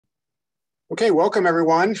Okay, welcome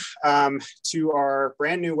everyone to our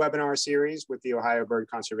brand new webinar series with the Ohio Bird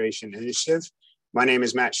Conservation Initiative. My name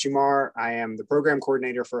is Matt Shumar. I am the program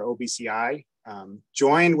coordinator for OBCI.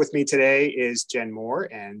 Joined with me today is Jen Moore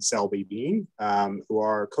and Selby Bean, who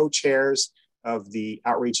are co-chairs of the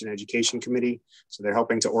Outreach and Education Committee. So they're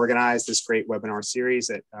helping to organize this great webinar series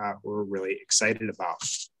that we're really excited about.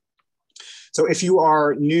 So if you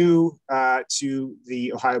are new to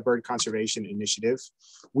the Ohio Bird Conservation Initiative,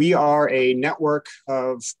 we are a network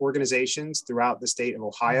of organizations throughout the state of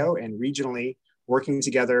Ohio and regionally working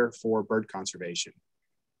together for bird conservation.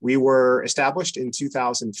 We were established in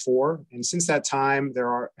 2004, and since that time,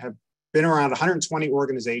 have been around 120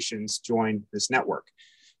 organizations joined this network.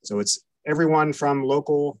 So it's everyone from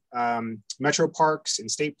local metro parks and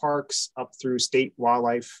state parks up through state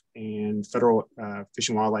wildlife and federal fish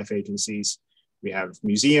and wildlife agencies. We have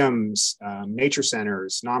museums, nature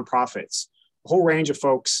centers, nonprofits, a whole range of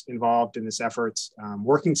folks involved in this effort,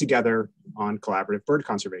 working together on collaborative bird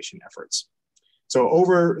conservation efforts. So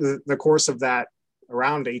over the course of that,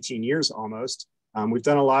 around 18 years almost, we've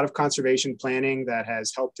done a lot of conservation planning that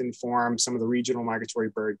has helped inform some of the regional migratory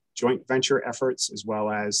bird joint venture efforts, as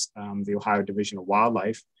well as the Ohio Division of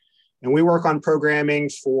Wildlife. And we work on programming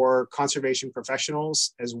for conservation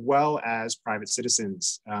professionals, as well as private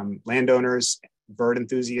citizens, landowners, bird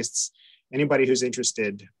enthusiasts, anybody who's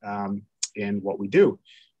interested in what we do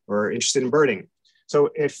or interested in birding. So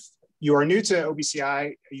if you are new to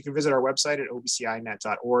OBCI, you can visit our website at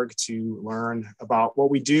obcinet.org to learn about what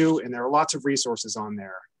we do. And there are lots of resources on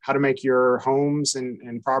there, how to make your homes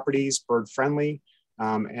and properties bird friendly,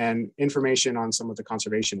 and information on some of the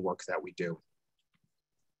conservation work that we do.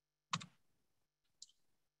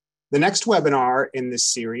 The next webinar in this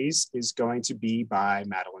series is going to be by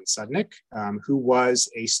Madeline Sudnick, who was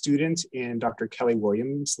a student in Dr. Kelly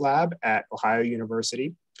Williams' lab at Ohio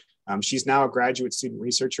University. She's now a graduate student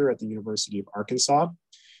researcher at the University of Arkansas.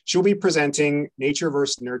 She'll be presenting Nature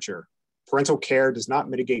versus Nurture. Parental care does not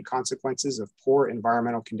mitigate consequences of poor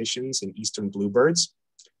environmental conditions in eastern bluebirds.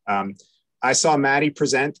 I saw Maddie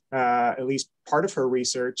present at least part of her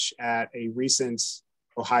research at a recent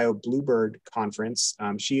Ohio Bluebird Conference.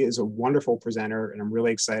 She is a wonderful presenter, and I'm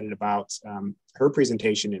really excited about her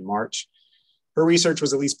presentation in March. Her research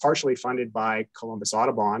was at least partially funded by Columbus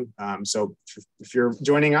Audubon. So if you're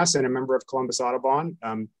joining us and a member of Columbus Audubon,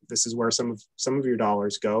 this is where some of your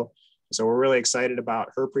dollars go. So we're really excited about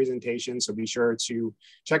her presentation. So be sure to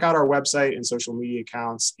check out our website and social media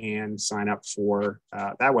accounts and sign up for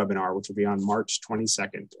that webinar, which will be on March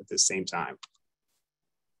 22nd at the same time.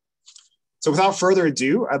 So without further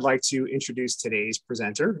ado, I'd like to introduce today's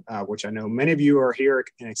presenter, which I know many of you are here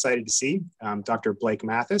and excited to see, Dr. Blake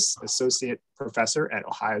Mathys, Associate Professor at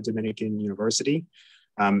Ohio Dominican University.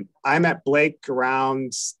 I met Blake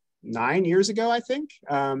around 9 years ago, I think,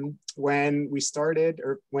 when we started,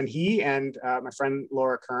 or when he and my friend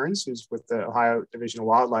Laura Kearns, who's with the Ohio Division of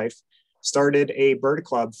Wildlife, started a bird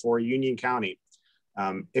club for Union County.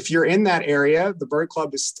 If you're in that area, the bird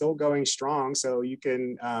club is still going strong, so you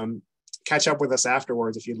can catch up with us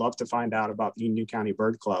afterwards if you'd love to find out about the Union County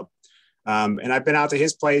Bird Club. And I've been out to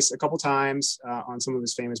his place a couple times on some of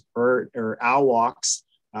his famous bird or owl walks,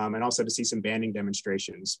 and also to see some banding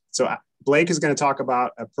demonstrations. So Blake is going to talk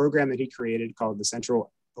about a program that he created called the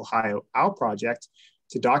Central Ohio Owl Project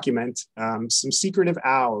to document some secretive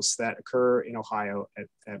owls that occur in Ohio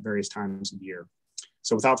at various times of year.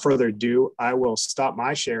 So without further ado, I will stop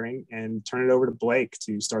my sharing and turn it over to Blake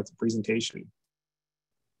to start the presentation.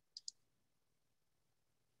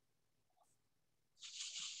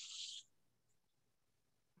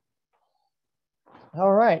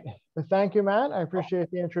 All right. Well, thank you, Matt. I appreciate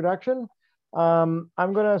the introduction. I'm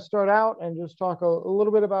going to start out and just talk a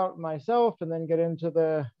little bit about myself and then get into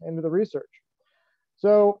the research.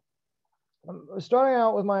 So starting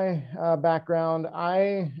out with my background,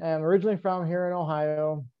 I am originally from here in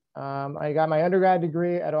Ohio. I got my undergrad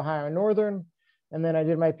degree at Ohio Northern, and then I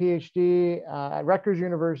did my PhD at Rutgers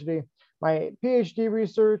University. My PhD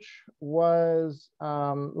research was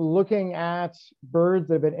looking at birds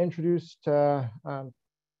that have been introduced to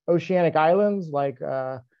oceanic islands like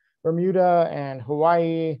Bermuda and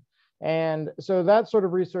Hawaii. And so that sort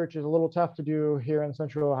of research is a little tough to do here in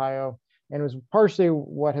Central Ohio, and was partially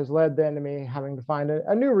what has led then to me having to find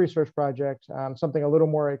a new research project, something a little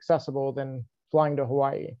more accessible than flying to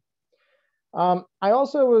Hawaii. I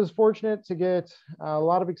also was fortunate to get a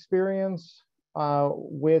lot of experience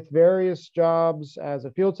with various jobs as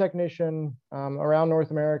a field technician around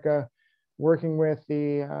North America, working with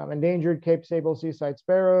the endangered Cape Sable seaside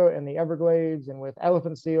sparrow in the Everglades and with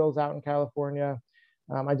elephant seals out in California.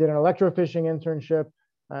 I did an electrofishing internship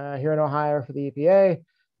here in Ohio for the EPA.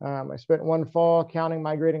 I spent one fall counting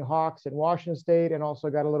migrating hawks in Washington State, and also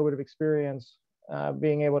got a little bit of experience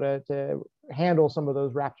being able to handle some of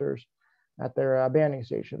those raptors at their banding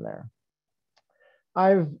station there.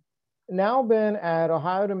 I've now been at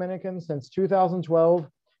Ohio Dominican since 2012.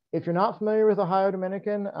 If you're not familiar with Ohio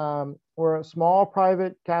Dominican, we're a small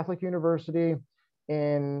private Catholic university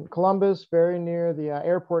in Columbus, very near the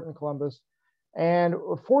airport in Columbus. And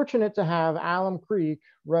we're fortunate to have Alum Creek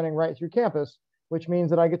running right through campus, which means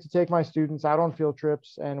that I get to take my students out on field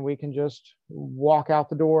trips, and we can just walk out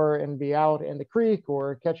the door and be out in the creek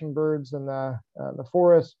or catching birds in the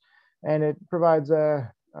forest. And it provides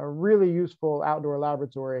a really useful outdoor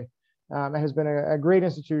laboratory. It has been a great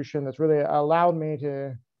institution that's really allowed me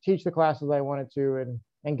to teach the classes I wanted to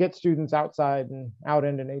and get students outside and out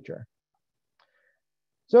into nature.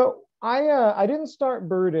 So I didn't start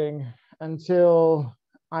birding until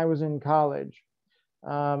I was in college.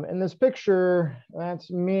 In this picture, that's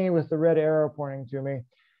me with the red arrow pointing to me.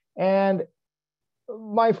 And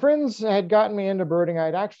my friends had gotten me into birding.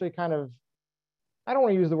 I'd actually kind of, I don't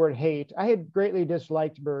want to use the word hate. I had greatly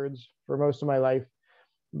disliked birds for most of my life.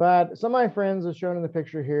 But some of my friends, as shown in the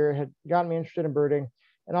picture here, had gotten me interested in birding.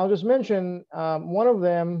 And I'll just mention one of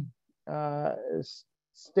them is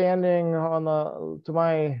standing on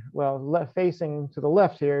facing to the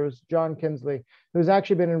left here. It was John Kinsley, who's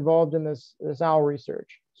actually been involved in this owl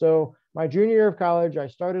research. So my junior year of college, I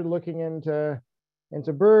started looking into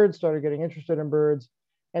birds, started getting interested in birds.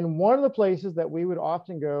 And one of the places that we would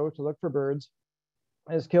often go to look for birds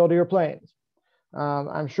is Killdeer Plains.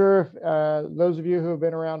 I'm sure if those of you who have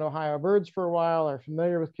been around Ohio birds for a while are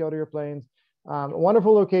familiar with Killdeer Plains. A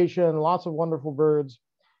wonderful location, lots of wonderful birds.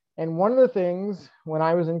 And one of the things when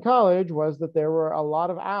I was in college was that there were a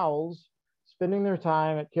lot of owls spending their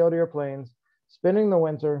time at Killdeer Plains, spending the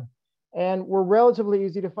winter, and were relatively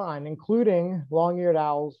easy to find, including long-eared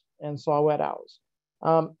owls and saw-whet owls.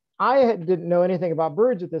 I didn't know anything about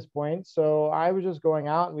birds at this point, so I was just going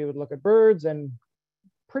out and we would look at birds, and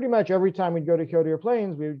pretty much every time we'd go to Killdeer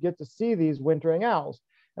Plains, we would get to see these wintering owls.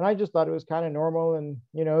 And I just thought it was kind of normal, and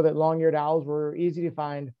that long-eared owls were easy to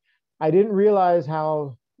find. I didn't realize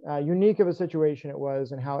how unique of a situation it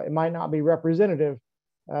was, and how it might not be representative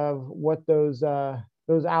of what those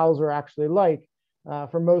owls are actually like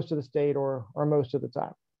for most of the state or most of the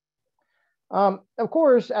time. Of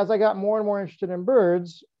course, as I got more and more interested in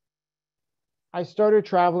birds, I started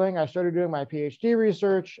traveling. I started doing my PhD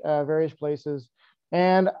research various places,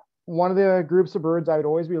 and one of the groups of birds I would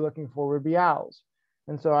always be looking for would be owls.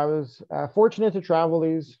 And so I was fortunate to travel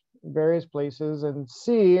these various places and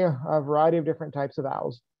see a variety of different types of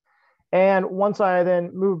owls. And once I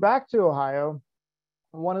then moved back to Ohio,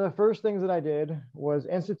 one of the first things that I did was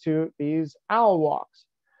institute these owl walks,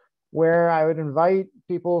 where I would invite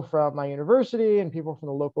people from my university and people from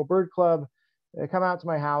the local bird club to come out to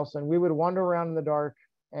my house, and we would wander around in the dark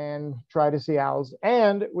and try to see owls.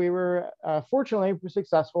 And we were fortunately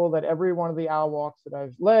successful that every one of the owl walks that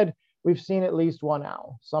I've led, we've seen at least one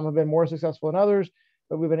owl. Some have been more successful than others,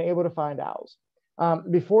 but we've been able to find owls.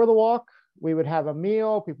 Before the walk, we would have a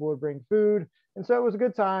meal, people would bring food. And so it was a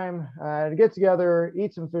good time to get together,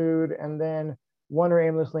 eat some food, and then wander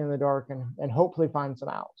aimlessly in the dark and hopefully find some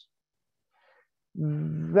owls.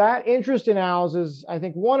 That interest in owls is, I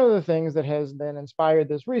think, one of the things that has then inspired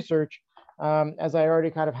this research, as I already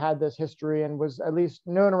kind of had this history and was at least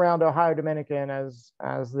known around Ohio Dominican as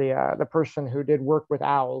the person who did work with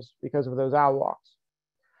owls because of those owl walks.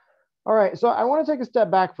 All right, so I want to take a step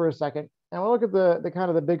back for a second, and we'll look at the kind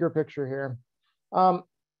of the bigger picture here.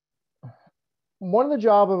 One of the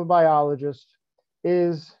job of a biologist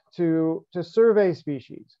is to survey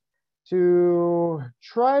species, to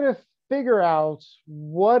try to figure out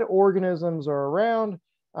what organisms are around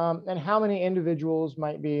and how many individuals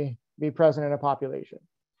might be present in a population.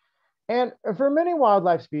 And for many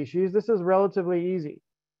wildlife species, this is relatively easy.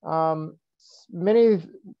 Many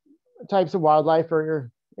types of wildlife are,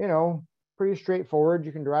 pretty straightforward.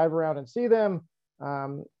 You can drive around and see them.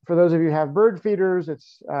 For those of you who have bird feeders,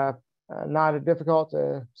 it's not difficult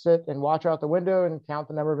to sit and watch out the window and count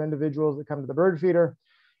the number of individuals that come to the bird feeder.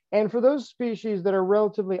 And for those species that are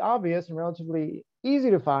relatively obvious and relatively easy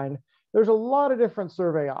to find, there's a lot of different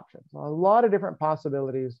survey options, a lot of different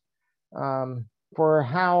possibilities for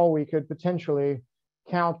how we could potentially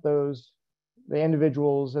count the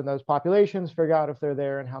individuals in those populations, figure out if they're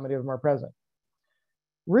there and how many of them are present.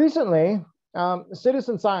 Recently,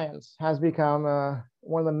 citizen science has become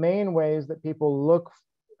one of the main ways that people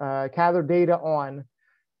gather data on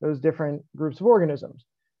those different groups of organisms.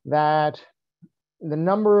 That the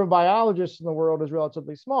number of biologists in the world is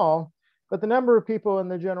relatively small. but the number of people in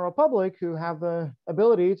the general public who have the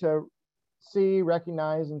ability to see,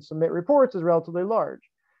 recognize, and submit reports is relatively large.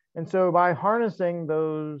 And so by harnessing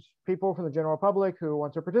those people from the general public who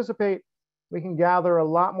want to participate, we can gather a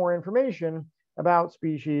lot more information about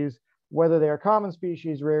species, whether they are common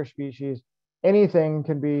species, rare species, anything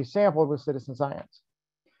can be sampled with citizen science.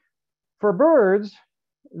 For birds,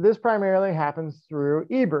 this primarily happens through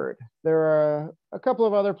eBird. There are a couple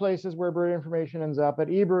of other places where bird information ends up, but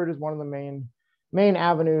eBird is one of the main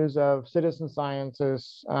avenues of citizen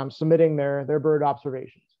scientists submitting their bird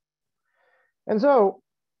observations. And so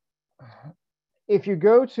if you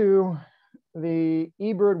go to the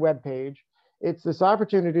eBird webpage, it's this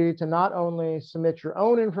opportunity to not only submit your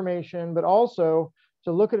own information, but also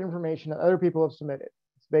to look at information that other people have submitted.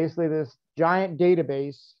 It's basically this giant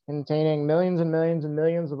database containing millions and millions and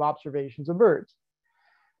millions of observations of birds.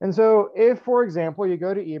 And so if, for example, you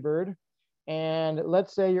go to eBird and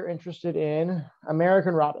let's say you're interested in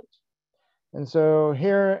American robins. And so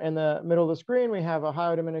here in the middle of the screen, we have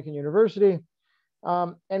Ohio Dominican University.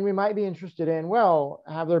 And we might be interested in, well,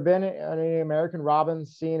 have there been any American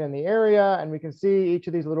robins seen in the area? And we can see each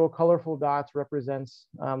of these little colorful dots represents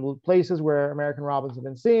places where American robins have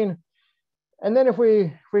been seen. And then if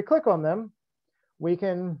we click on them, we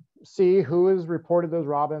can see who has reported those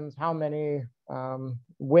robins, how many,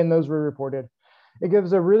 when those were reported. It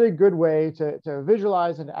gives a really good way to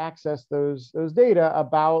visualize and access those data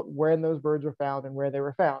about when those birds were found and where they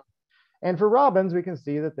were found. And for robins, we can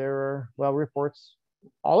see that there are, well, reports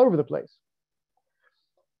all over the place.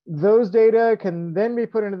 Those data can then be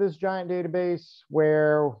put into this giant database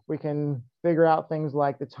where we can figure out things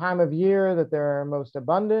like the time of year that they're most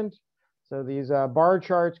abundant. So these bar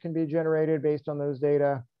charts can be generated based on those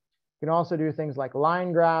data. You can also do things like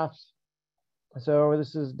line graphs. So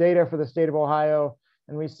this is data for the state of Ohio.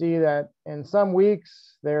 And we see that in some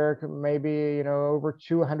weeks, there may be over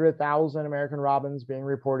 200,000 American robins being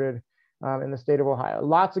reported in the state of Ohio.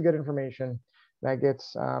 Lots of good information that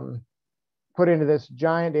gets put into this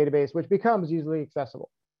giant database, which becomes easily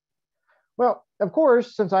accessible. Well, of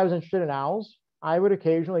course, since I was interested in owls, I would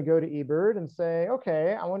occasionally go to eBird and say,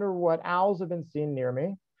 okay, I wonder what owls have been seen near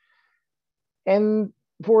me. And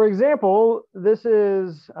for example, this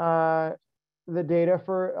is the data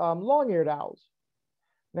for long-eared owls.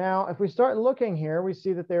 Now, if we start looking here, we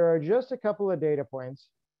see that there are just a couple of data points.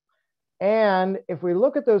 And if we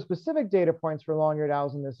look at those specific data points for long-eared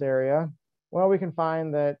owls in this area, well, we can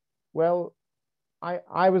find that, well,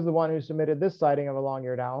 I was the one who submitted this sighting of a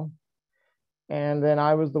long-eared owl. And then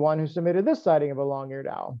I was the one who submitted this sighting of a long-eared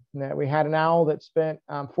owl. And that we had an owl that spent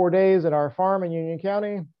 4 days at our farm in Union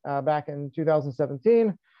County back in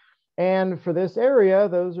 2017. And for this area,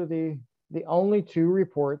 those are the only 2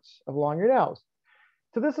 reports of long-eared owls.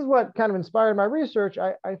 So this is what kind of inspired my research.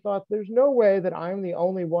 I thought there's no way that I'm the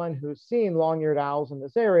only one who's seen long-eared owls in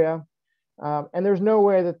this area. And there's no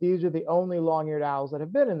way that these are the only long-eared owls that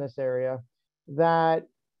have been in this area, that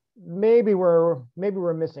maybe we're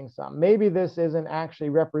missing some. Maybe this isn't actually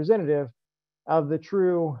representative of the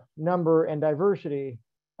true number and diversity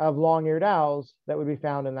of long-eared owls that would be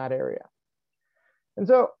found in that area. And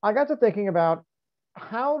so I got to thinking about,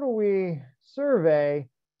 how do we survey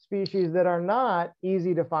species that are not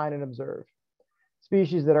easy to find and observe,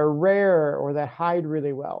 species that are rare or that hide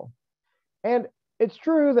really well? And it's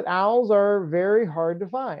true that owls are very hard to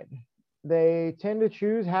find. They tend to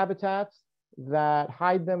choose habitats that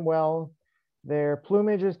hide them well. Their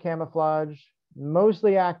plumage is camouflaged,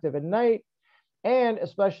 mostly active at night, and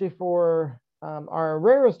especially for our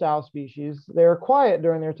rarest owl species, they're quiet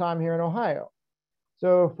during their time here in Ohio.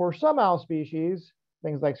 So for some owl species,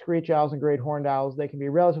 things like screech owls and great horned owls, they can be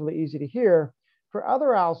relatively easy to hear. For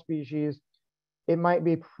other owl species, it might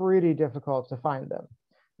be pretty difficult to find them.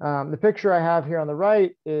 The picture I have here on the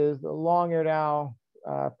right is the long-eared owl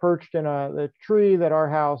perched in the tree that our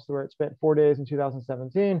house, where it spent 4 days in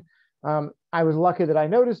 2017. I was lucky that I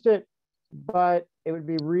noticed it, but it would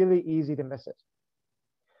be really easy to miss it.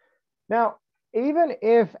 Now, even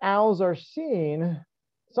if owls are seen,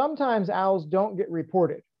 sometimes owls don't get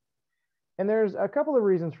reported. And there's a couple of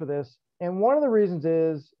reasons for this. And one of the reasons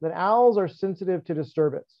is that owls are sensitive to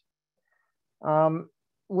disturbance.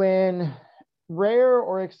 When rare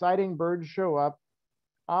or exciting birds show up,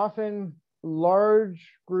 often large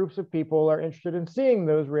groups of people are interested in seeing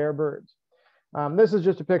those rare birds. This is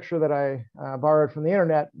just a picture that I borrowed from the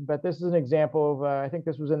internet, but this is an example of, I think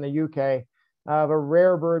this was in the UK, of a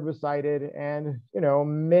rare bird was sighted, and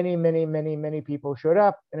many people showed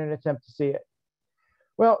up in an attempt to see it.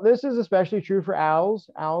 Well, this is especially true for owls.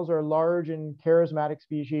 Owls are large and charismatic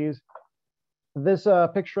species. This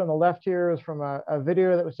picture on the left here is from a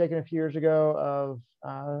video that was taken a few years ago of,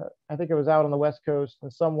 I think it was out on the West Coast,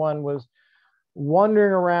 and someone was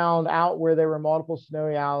wandering around out where there were multiple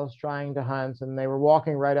snowy owls trying to hunt, and they were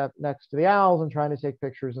walking right up next to the owls and trying to take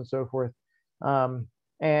pictures and so forth,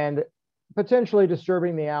 and potentially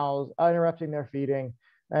disturbing the owls, interrupting their feeding,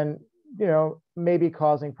 and maybe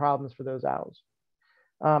causing problems for those owls.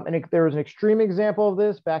 There was an extreme example of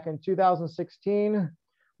this back in 2016,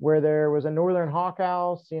 where there was a northern hawk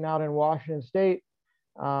owl seen out in Washington State.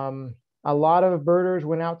 A lot of birders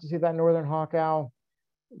went out to see that northern hawk owl.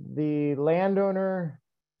 The landowner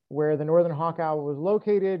where the northern hawk owl was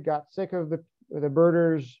located got sick of the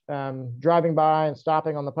birders driving by and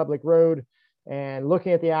stopping on the public road and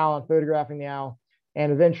looking at the owl and photographing the owl,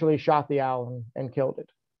 and eventually shot the owl and killed it.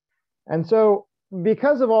 And so,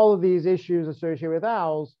 because of all of these issues associated with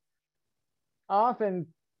owls, often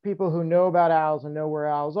people who know about owls and know where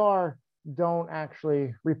owls are don't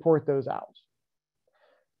actually report those owls.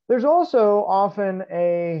 There's also often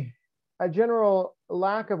a general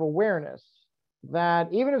lack of awareness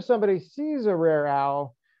that even if somebody sees a rare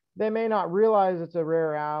owl, they may not realize it's a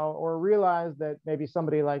rare owl, or realize that maybe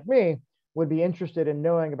somebody like me would be interested in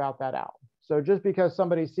knowing about that owl. So just because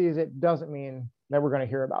somebody sees it doesn't mean that we're going to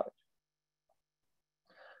hear about it.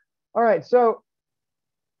 All right, so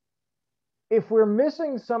if we're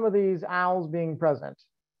missing some of these owls being present,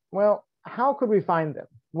 well, how could we find them?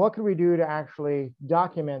 What could we do to actually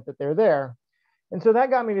document that they're there? And so that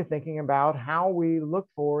got me to thinking about how we look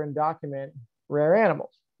for and document rare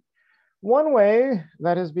animals. One way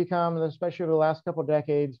that has become, especially over the last couple of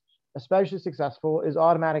decades, especially successful is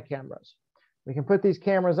automatic cameras. We can put these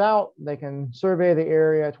cameras out, they can survey the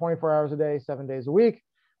area 24 hours a day, 7 days a week,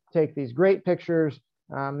 take these great pictures.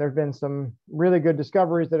 There have been some really good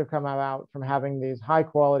discoveries that have come out from having these high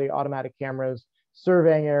quality automatic cameras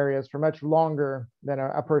surveying areas for much longer than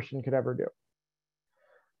a person could ever do.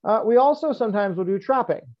 We also sometimes will do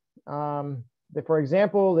trapping. For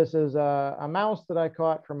example, this is a mouse that I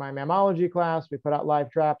caught from my mammalogy class. We put out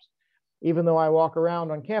live traps. Even though I walk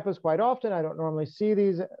around on campus quite often, I don't normally see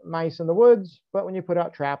these mice in the woods, but when you put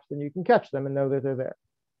out traps, then you can catch them and know that they're there.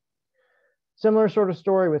 Similar sort of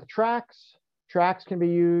story with tracks. Tracks can be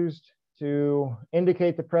used to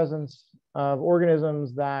indicate the presence of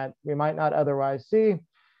organisms that we might not otherwise see.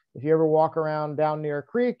 If you ever walk around down near a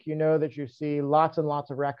creek, you know that you see lots and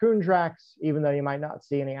lots of raccoon tracks, even though you might not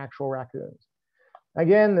see any actual raccoons.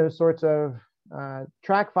 Again, those sorts of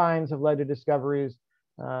track finds have led to discoveries.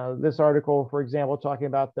 This article, for example, talking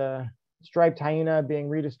about the striped hyena being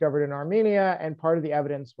rediscovered in Armenia, and part of the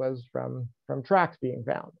evidence was from tracks being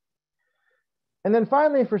found. And then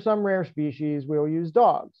finally, for some rare species, we'll use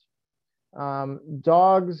dogs.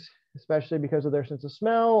 Dogs, especially because of their sense of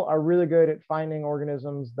smell, are really good at finding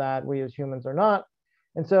organisms that we as humans are not.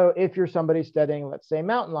 And so if you're somebody studying, let's say,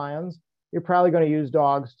 mountain lions, you're probably going to use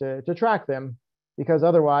dogs to track them, because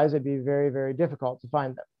otherwise it'd be very, very difficult to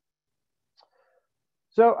find them.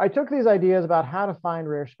 So I took these ideas about how to find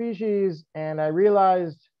rare species, and I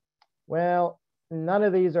realized, well, none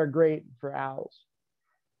of these are great for owls.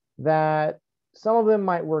 That some of them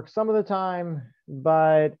might work some of the time,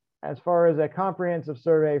 but as far as a comprehensive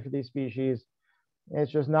survey for these species,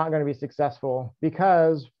 it's just not going to be successful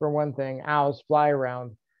because, for one thing, owls fly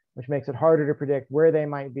around, which makes it harder to predict where they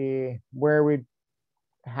might be, where we'd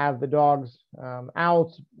have the dogs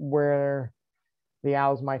out, where the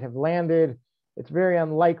owls might have landed. It's very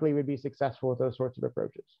unlikely we'd be successful with those sorts of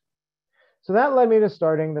approaches. So that led me to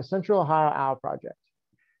starting the Central Ohio Owl Project.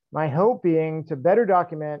 My hope being to better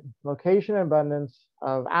document location and abundance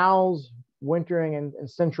of owls wintering in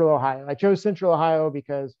Central Ohio. I chose Central Ohio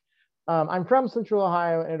because I'm from Central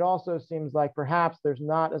Ohio, and it also seems like perhaps there's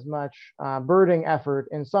not as much birding effort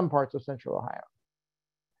in some parts of Central Ohio.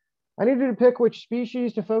 I needed to pick which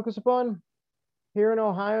species to focus upon. Here in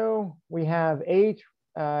Ohio, we have 8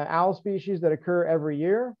 owl species that occur every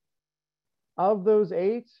year. Of those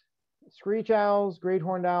 8, screech owls, great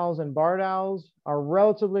horned owls, and barred owls are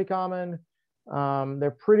relatively common.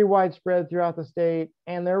 They're pretty widespread throughout the state,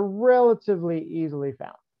 and they're relatively easily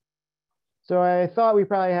found. So I thought we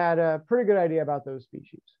probably had a pretty good idea about those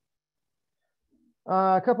species.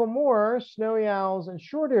 A couple more, snowy owls and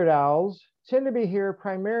short-eared owls tend to be here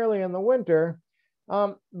primarily in the winter,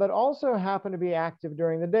 but also happen to be active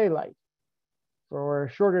during the daylight.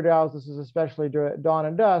 For short-eared owls, this is especially dawn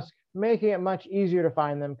and dusk, making it much easier to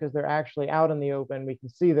find them because they're actually out in the open. We can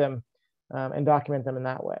see them and document them in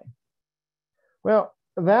that way. Well,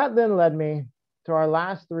 that then led me to our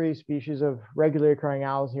last 3 species of regularly occurring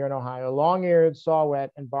owls here in Ohio: long-eared, saw-whet,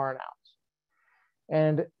 and barn owls.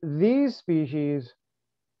 And these species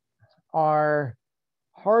are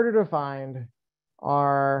harder to find,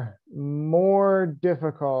 are more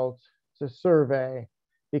difficult to survey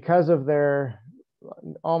because of their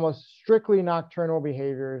almost strictly nocturnal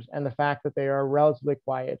behaviors and the fact that they are relatively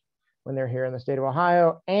quiet when they're here in the state of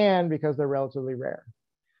Ohio, and because they're relatively rare.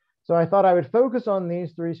 So I thought I would focus on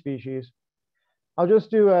these three species. I'll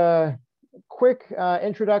just do a quick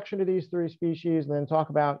introduction to these three species and then talk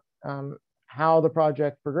about how the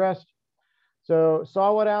project progressed. So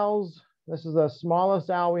saw-whet owls, this is the smallest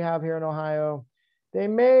owl we have here in Ohio. They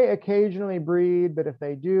may occasionally breed, but if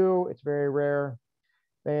they do, it's very rare.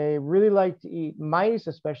 They really like to eat mice,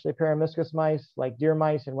 especially peromyscus mice, like deer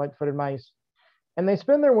mice and white-footed mice. And they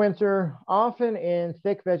spend their winter often in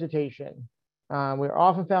thick vegetation. We're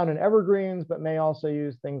often found in evergreens, but may also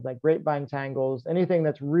use things like grapevine tangles, anything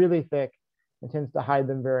that's really thick and tends to hide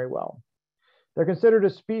them very well. They're considered a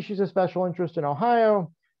species of special interest in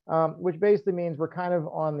Ohio, which basically means we're kind of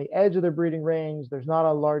on the edge of the breeding range. There's not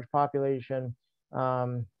a large population,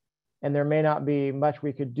 and there may not be much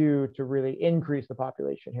we could do to really increase the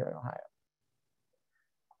population here in Ohio.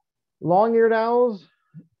 Long-eared owls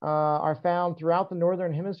are found throughout the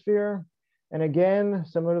northern hemisphere. And again,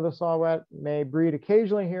 similar to the saw-whet, may breed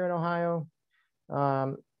occasionally here in Ohio.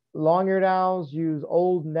 Long-eared owls use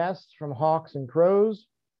old nests from hawks and crows.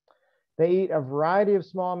 They eat a variety of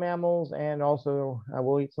small mammals and also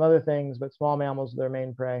will eat some other things, but small mammals are their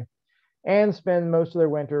main prey, and spend most of their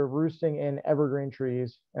winter roosting in evergreen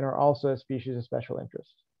trees and are also a species of special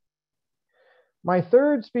interest. My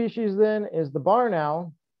third species then is the barn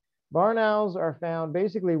owl. Barn owls are found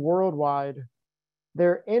basically worldwide.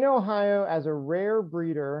 They're in Ohio as a rare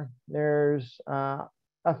breeder. There's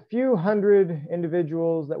a few hundred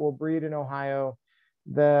individuals that will breed in Ohio.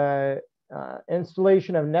 The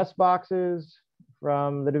installation of nest boxes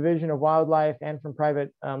from the Division of Wildlife and from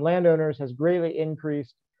private landowners has greatly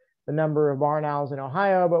increased the number of barn owls in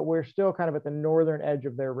Ohio, but we're still kind of at the northern edge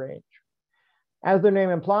of their range. As their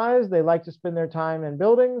name implies, they like to spend their time in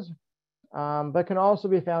buildings, but can also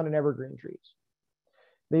be found in evergreen trees.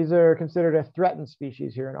 These are considered a threatened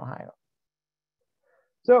species here in Ohio.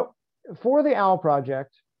 So for the owl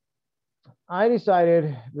project, I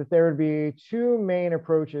decided that there would be two main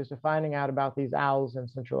approaches to finding out about these owls in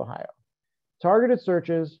Central Ohio: targeted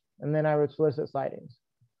searches, and then I would solicit sightings.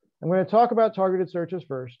 I'm going to talk about targeted searches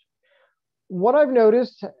first. What I've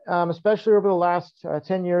noticed, especially over the last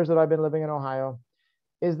 10 years that I've been living in Ohio,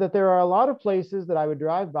 is that there are a lot of places that I would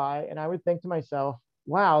drive by and I would think to myself,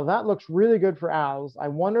 wow, that looks really good for owls. I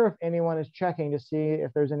wonder if anyone is checking to see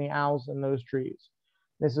if there's any owls in those trees.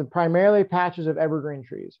 This is primarily patches of evergreen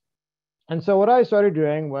trees. And so what I started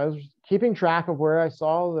doing was keeping track of where I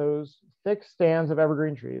saw those thick stands of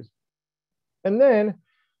evergreen trees. And then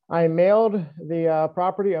I mailed the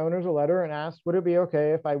property owners a letter and asked, would it be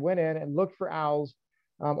okay if I went in and looked for owls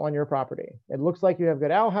on your property? It looks like you have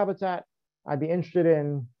good owl habitat. I'd be interested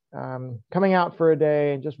in coming out for a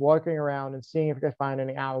day and just walking around and seeing if I could find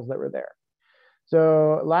any owls that were there.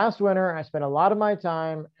 So last winter, I spent a lot of my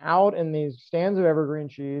time out in these stands of evergreen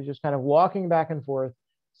trees, just kind of walking back and forth,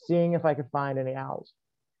 seeing if I could find any owls.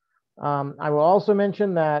 I will also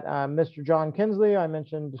mention that Mr. John Kinsley, I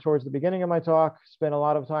mentioned towards the beginning of my talk, spent a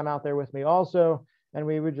lot of time out there with me also, and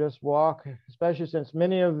we would just walk, especially since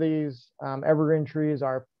many of these evergreen trees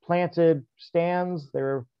are planted stands. They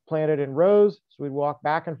were planted in rows, so we'd walk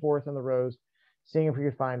back and forth in the rows, seeing if we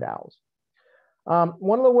could find owls.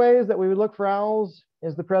 One of the ways that we would look for owls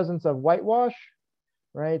is the presence of whitewash,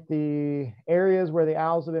 right? The areas where the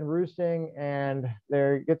owls have been roosting, and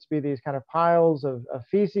there gets to be these kind of piles of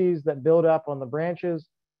feces that build up on the branches.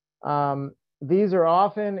 These are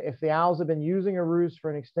often, if the owls have been using a roost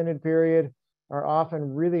for an extended period, are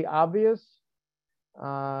often really obvious.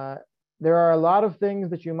 There are a lot of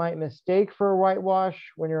things that you might mistake for whitewash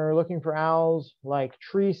when you're looking for owls, like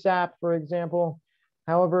tree sap, for example.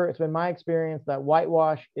 However, it's been my experience that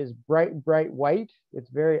whitewash is bright white. It's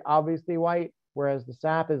very obviously white, whereas the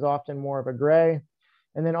sap is often more of a gray.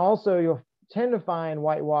 And then also you'll tend to find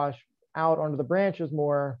whitewash out onto the branches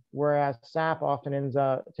more, whereas sap often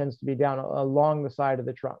tends to be down along the side of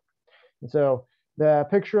the trunk. And so the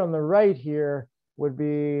picture on the right here would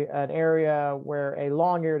be an area where a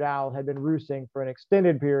long-eared owl had been roosting for an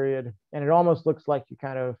extended period, and it almost looks like you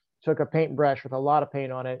kind of took a paintbrush with a lot of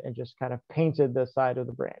paint on it and just kind of painted the side of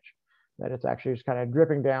the branch. That it's actually just kind of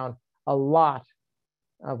dripping down a lot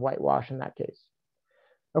of whitewash in that case.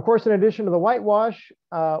 Of course, in addition to the whitewash,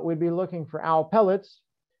 we'd be looking for owl pellets.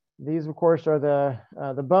 These, of course, are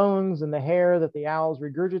the bones and the hair that the owls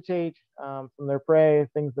regurgitate from their prey,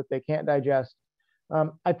 things that they can't digest.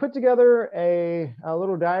 I put together a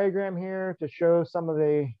little diagram here to show some of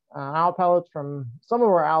the owl pellets from some of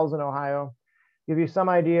our owls in Ohio, give you some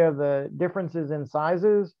idea of the differences in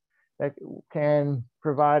sizes that can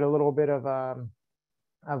provide a little bit of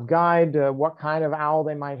guide to what kind of owl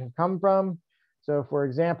they might have come from. So for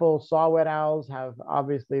example, saw-whet owls have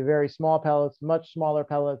obviously very small pellets, much smaller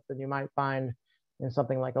pellets than you might find in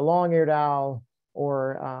something like a long-eared owl,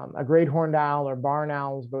 or a great horned owl or barn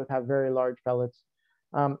owls both have very large pellets.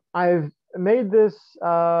 I've made this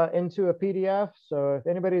into a PDF, so if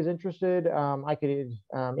anybody's interested, I could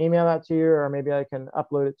email that to you, or maybe I can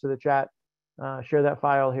upload it to the chat, share that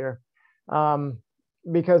file here.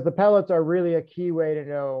 Because the pellets are really a key way to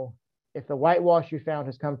know if the whitewash you found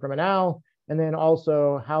has come from an owl, and then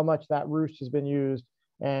also how much that roost has been used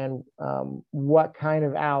and what kind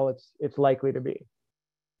of owl it's likely to be.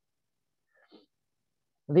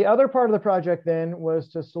 The other part of the project then was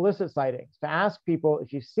to solicit sightings, to ask people,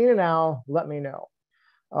 if you've seen an owl, let me know.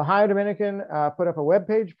 Ohio Dominican put up a web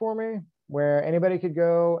page for me where anybody could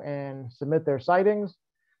go and submit their sightings.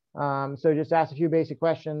 So just ask a few basic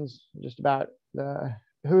questions just about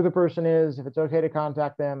who the person is, if it's okay to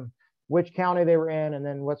contact them, which county they were in, and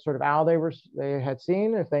then what sort of owl they had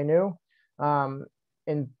seen, if they knew.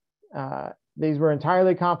 These were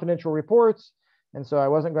entirely confidential reports, and so I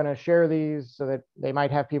wasn't going to share these so that they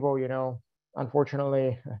might have people, you know,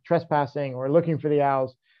 unfortunately trespassing or looking for the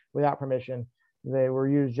owls without permission. They were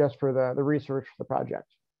used just for the research for the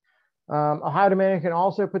project. Ohio Dominican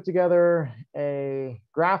also put together a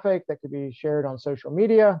graphic that could be shared on social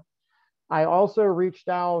media. I also reached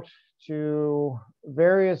out to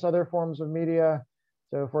various other forms of media.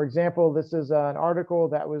 So for example, this is an article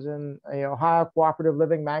that was in a Ohio Cooperative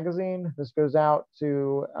Living magazine. This goes out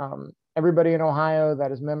to everybody in Ohio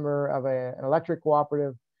that is a member of an electric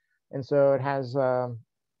cooperative. And so it has a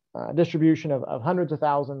distribution of hundreds of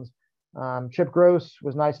thousands. Chip Gross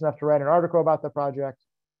was nice enough to write an article about the project,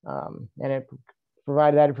 and it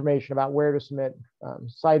provided that information about where to submit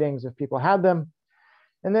sightings if people had them.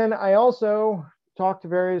 And then I also talked to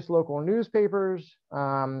various local newspapers.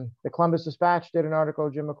 The Columbus Dispatch did an article.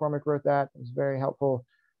 Jim McCormick wrote that. It was very helpful.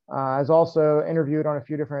 I was also interviewed on a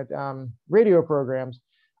few different radio programs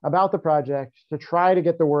about the project to try to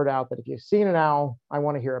get the word out that if you've seen an owl, I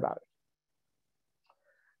want to hear about it.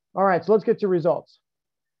 All right, so let's get to results.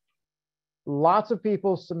 Lots of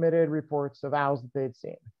people submitted reports of owls that they'd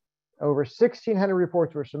seen. Over 1,600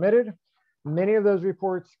 reports were submitted. Many of those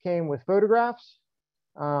reports came with photographs.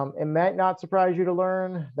 It might not surprise you to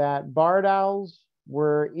learn that barred owls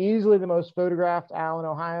were easily the most photographed owl in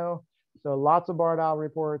Ohio. So lots of barred owl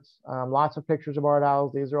reports, lots of pictures of barred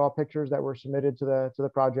owls. These are all pictures that were submitted to the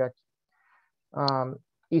project.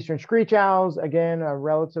 Eastern screech owls, again, a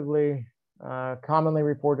relatively commonly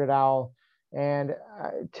reported owl. And I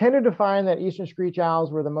tended to find that Eastern screech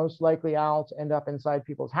owls were the most likely owl to end up inside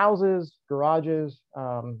people's houses, garages,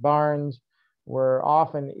 barns, were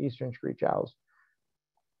often Eastern screech owls.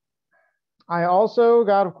 I also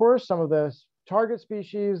got, of course, some of the target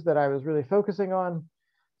species that I was really focusing on.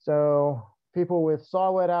 So people with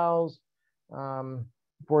saw-whet owls,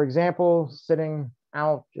 for example, sitting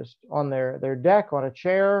out just on their deck on a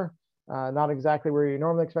chair, not exactly where you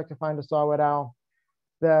normally expect to find a saw-whet owl.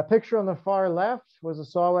 The picture on the far left was a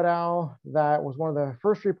saw-whet owl. That was one of the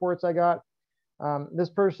first reports I got. This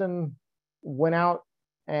person went out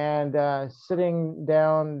and sitting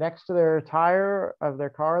down next to their tire of their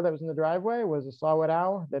car that was in the driveway was a saw-whet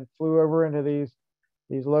owl that flew over into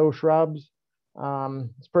these low shrubs.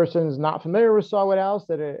 This person is not familiar with saw-whet owls,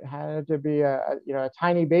 that it had to be a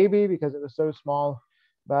tiny baby because it was so small.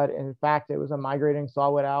 But in fact, it was a migrating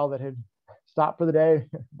saw-whet owl that had stopped for the day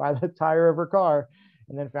by the tire of her car,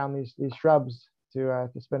 and then found these shrubs to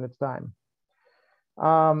spend its time.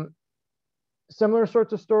 Similar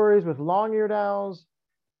sorts of stories with long-eared owls.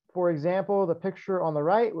 For example, the picture on the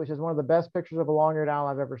right, which is one of the best pictures of a long-eared owl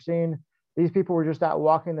I've ever seen. These people were just out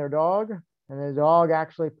walking their dog, and the dog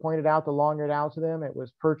actually pointed out the long-eared owl to them. It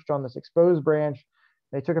was perched on this exposed branch.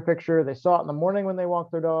 They took a picture. They saw it in the morning when they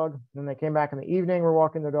walked their dog. Then they came back in the evening, were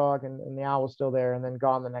walking their dog, and the owl was still there and then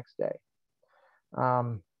gone the next day.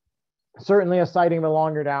 Certainly a sighting of a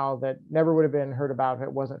long-eared owl that never would have been heard about if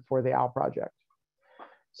it wasn't for the Owl Project.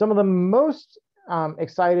 Some of the most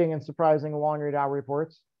exciting and surprising long-eared owl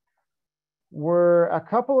reports were a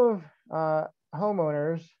couple of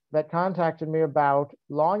homeowners that contacted me about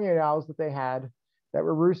long-eared owls that they had that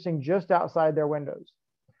were roosting just outside their windows.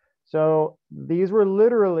 So these were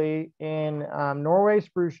literally in Norway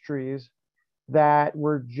spruce trees that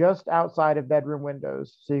were just outside of bedroom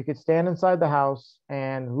windows. So you could stand inside the house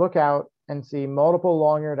and look out and see multiple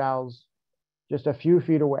long-eared owls just a few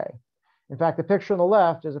feet away. In fact, the picture on the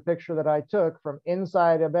left is a picture that I took from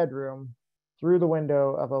inside a bedroom through the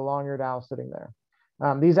window of a long-eared owl sitting there.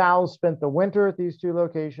 These owls spent the winter at these two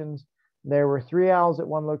locations. There were 3 owls at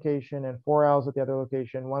one location and 4 owls at the other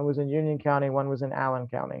location. One was in Union County, one was in Allen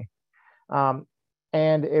County.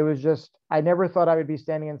 And it was just, I never thought I would be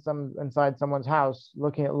standing inside someone's house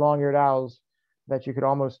looking at long-eared owls that you could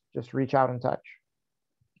almost just reach out and touch.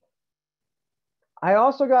 I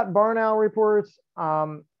also got barn owl reports.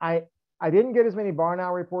 I didn't get as many barn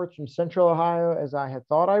owl reports from Central Ohio as I had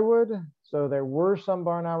thought I would. So there were some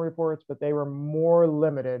barn owl reports, but they were more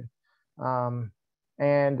limited.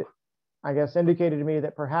 And I guess indicated to me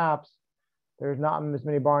that perhaps there's not as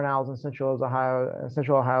many barn owls in Central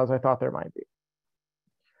Ohio as I thought there might be.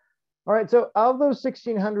 All right, so of those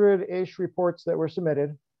 1,600-ish reports that were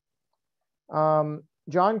submitted,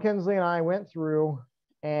 John Kinsley and I went through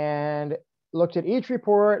and looked at each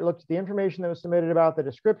report, looked at the information that was submitted about the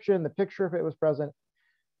description, the picture if it was present,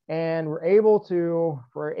 and were able to,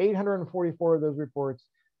 for 844 of those reports,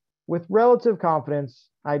 with relative confidence,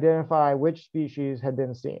 identify which species had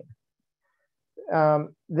been seen.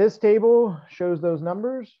 This table shows those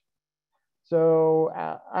numbers. So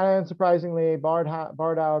unsurprisingly, barred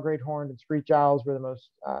owl, great horned, and screech owls were the most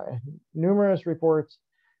numerous reports,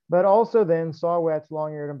 but also then saw-whets,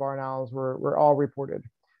 long-eared, and barn owls were all reported.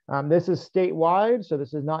 This is statewide, so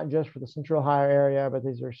this is not just for the Central Ohio area, but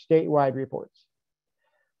these are statewide reports.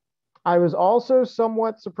 I was also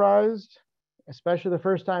somewhat surprised, especially the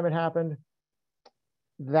first time it happened,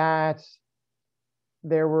 that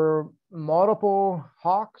there were multiple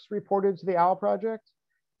hawks reported to the Owl Project.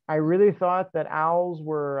 I really thought that owls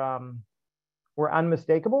were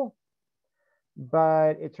unmistakable,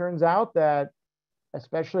 but it turns out that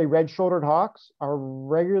especially red-shouldered hawks are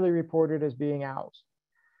regularly reported as being owls.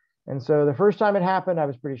 And so the first time it happened, I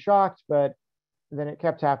was pretty shocked, but then it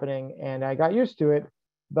kept happening and I got used to it.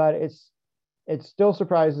 But it still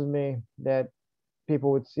surprises me that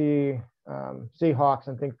people would see hawks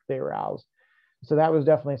and think that they were owls. So that was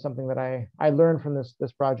definitely something that I learned from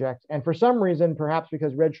this project. And for some reason, perhaps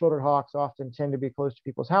because red-shouldered hawks often tend to be close to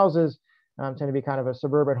people's houses, tend to be kind of a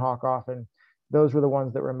suburban hawk often, those were the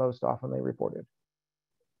ones that were most often reported.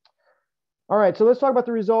 All right, so let's talk about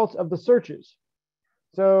the results of the searches.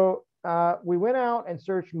 So we went out and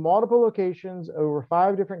searched multiple locations over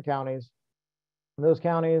 5 different counties. And those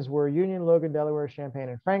counties were Union, Logan, Delaware, Champaign,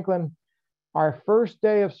 and Franklin. Our first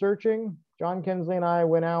day of searching, John Kinsley and I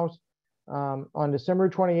went out on December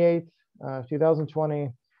 28th,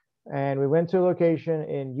 2020, and we went to a location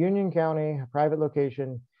in Union County, a private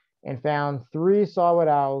location, and found 3 saw-whet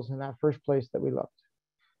owls in that first place that we looked.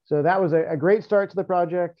 So that was a great start to the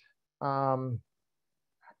project. We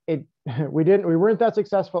weren't that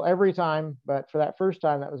successful every time, but for that first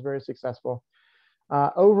time, that was very successful.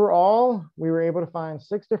 Overall, we were able to find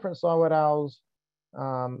 6 different saw-whet owls,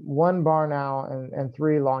 1 barn owl, and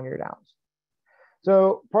 3 long-eared owls.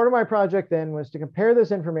 So part of my project then was to compare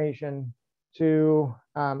this information to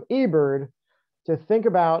eBird to think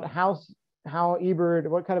about how eBird,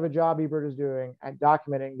 what kind of a job eBird is doing at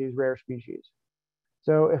documenting these rare species.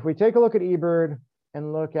 So if we take a look at eBird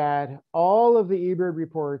and look at all of the eBird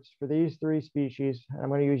reports for these 3 species, and I'm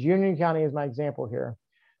going to use Union County as my example here.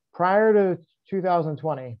 Prior to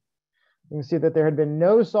 2020, you can see that there had been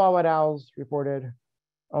no saw-whet owls reported,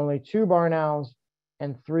 only 2 barn owls,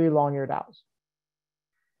 and 3 long-eared owls.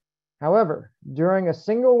 However, during a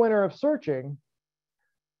single winter of searching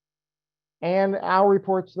and owl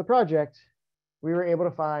reports to the project, we were able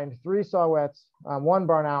to find 3 saw-whets, 1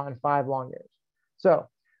 barn owl, and 5 long-ears. So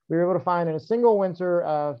we were able to find in a single winter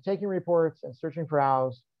of taking reports and searching for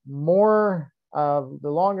owls, more of the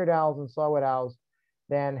long-eared owls and saw-whet owls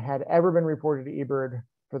than had ever been reported to eBird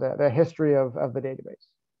for the history of the database.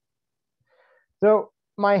 So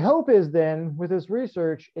my hope is then with this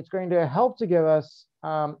research, it's going to help to give us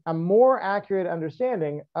a more accurate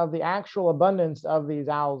understanding of the actual abundance of these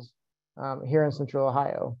owls here in Central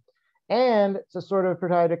Ohio, and to sort of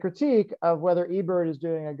provide a critique of whether eBird is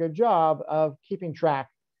doing a good job of keeping track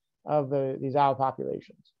of these owl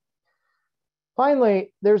populations.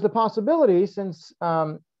 Finally, there's the possibility, since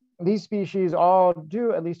these species all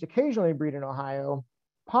do at least occasionally breed in Ohio,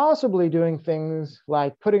 possibly doing things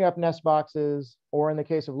like putting up nest boxes, or in the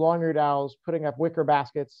case of long-eared owls, putting up wicker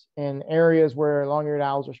baskets in areas where long-eared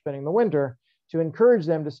owls are spending the winter to encourage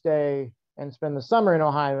them to stay and spend the summer in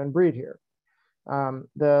Ohio and breed here.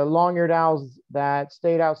 The long-eared owls that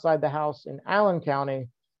stayed outside the house in Allen County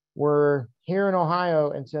were here in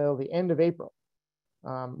Ohio until the end of April,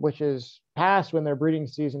 which is past when their breeding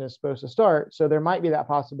season is supposed to start. So there might be that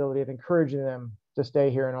possibility of encouraging them to stay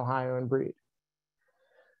here in Ohio and breed.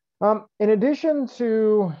 In addition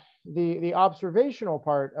to the observational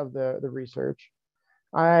part of the research,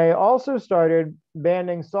 I also started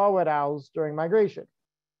banding saw-whet owls during migration.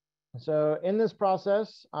 So in this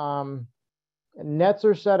process, nets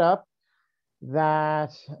are set up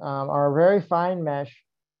that are very fine mesh.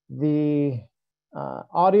 The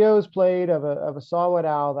audio is played of a saw-whet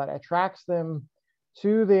owl that attracts them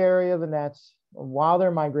to the area of the nets while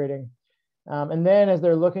they're migrating. And then as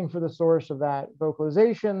they're looking for the source of that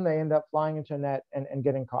vocalization, they end up flying into a net and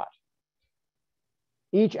getting caught.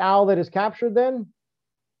 Each owl that is captured then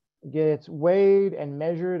gets weighed and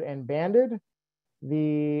measured and banded.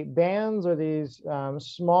 The bands are these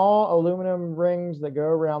small aluminum rings that go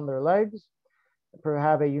around their legs,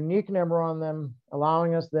 have a unique number on them,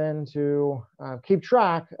 allowing us then to keep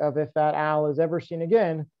track of if that owl is ever seen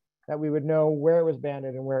again, that we would know where it was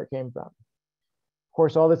banded and where it came from. Of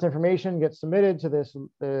course, all this information gets submitted to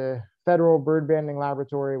the Federal Bird Banding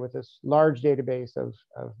Laboratory with this large database of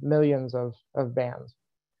millions of bands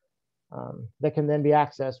that can then be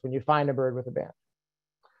accessed when you find a bird with a band.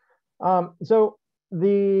 So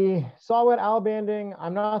the saw-whet owl banding,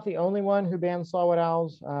 I'm not the only one who bands saw-whet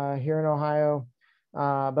owls here in Ohio,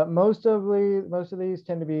 but most of these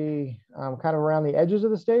tend to be kind of around the edges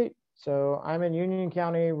of the state. So I'm in Union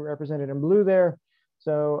County, represented in blue there.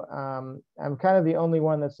 So I'm kind of the only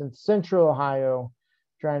one that's in central Ohio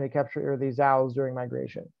trying to capture these owls during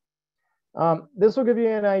migration. This will give you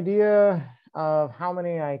an idea of how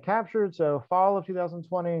many I captured. So fall of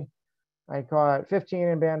 2020, I caught 15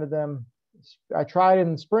 and banded them. I tried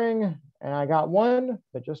in spring and I got one,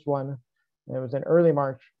 but just one. And it was in early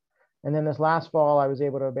March. And then this last fall, I was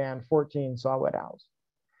able to band 14 saw-whet owls.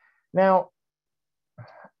 Now,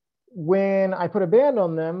 when I put a band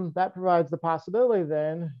on them, that provides the possibility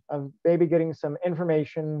then of maybe getting some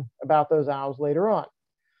information about those owls later on.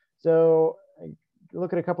 So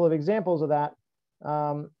look at a couple of examples of that.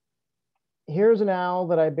 Here's an owl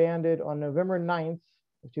that I banded on November 9th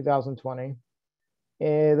of 2020.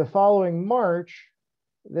 The following March,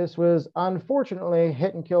 this was unfortunately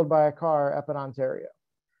hit and killed by a car up in Ontario.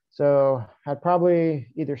 So had probably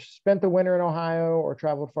either spent the winter in Ohio or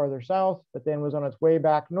traveled farther south, but then was on its way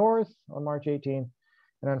back north on March 18th,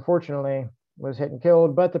 and unfortunately was hit and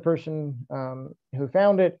killed. But the person who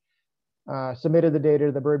found it submitted the data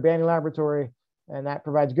to the Bird Banding Laboratory, and that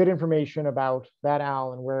provides good information about that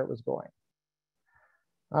owl and where it was going.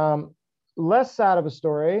 Less sad of a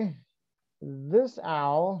story, this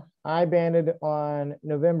owl I banded on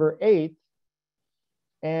November 8th,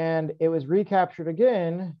 and it was recaptured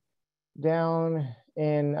again down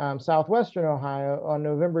in southwestern Ohio on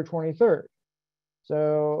November 23rd.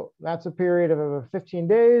 So that's a period of over 15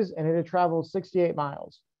 days, and it had traveled 68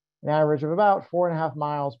 miles, an average of about 4.5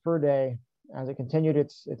 miles per day as it continued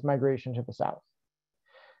its migration to the south.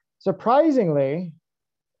 Surprisingly,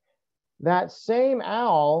 that same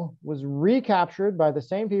owl was recaptured by the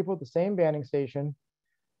same people at the same banding station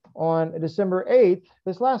on December 8th,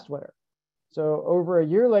 this last winter. So over a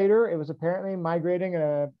year later, it was apparently migrating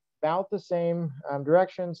in about the same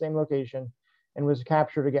direction, same location, and was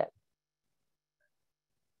captured again.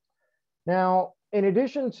 Now, in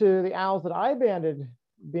addition to the owls that I banded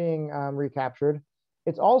being recaptured,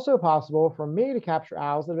 it's also possible for me to capture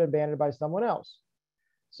owls that have been banded by someone else.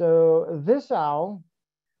 So this owl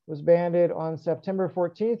was banded on September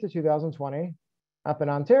 14th of 2020 up in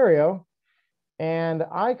Ontario, and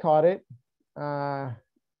I caught it on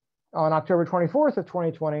October 24th of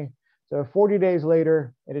 2020. So 40 days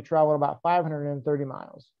later, it had traveled about 530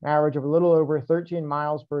 miles, an average of a little over 13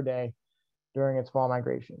 miles per day during its fall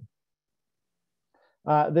migration.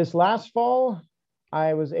 This last fall,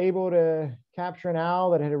 I was able to capture an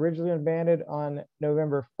owl that had originally been banded on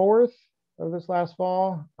November 4th of this last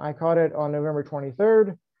fall. I caught it on November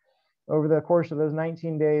 23rd. Over the course of those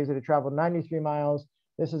 19 days, it had traveled 93 miles.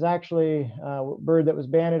 This is actually a bird that was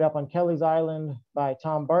banded up on Kelly's Island by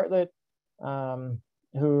Tom Bartlett,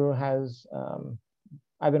 who has,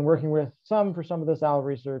 I've been working with for some of this owl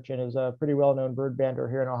research, and is a pretty well-known bird bander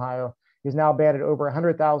here in Ohio. He's now banded over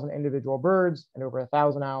 100,000 individual birds and over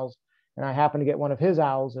 1,000 owls. And I happened to get one of his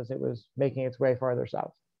owls as it was making its way farther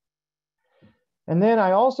south. And then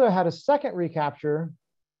I also had a second recapture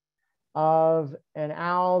of an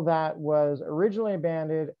owl that was originally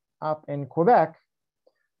banded up in Quebec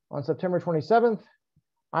on September 27th.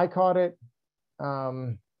 I caught it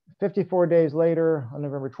 54 days later on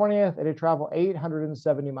November 20th. It had traveled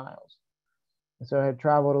 870 miles. And so it had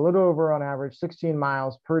traveled a little over on average 16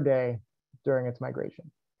 miles per day during its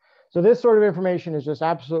migration. So this sort of information is just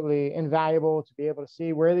absolutely invaluable to be able to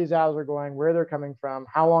see where these owls are going, where they're coming from,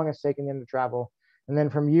 how long it's taking them to travel. And then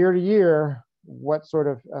from year to year, what sort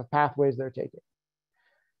of pathways they're taking.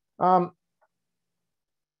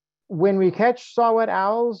 When we catch saw-whet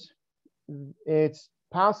owls, it's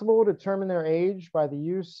possible to determine their age by the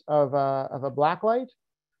use of a black light.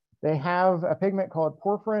 They have a pigment called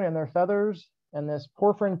porphyrin in their feathers, and this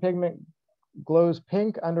porphyrin pigment glows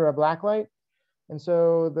pink under a black light. And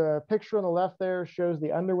so the picture on the left there shows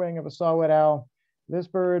the underwing of a saw-whet owl. This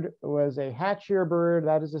bird was a hatch-year bird.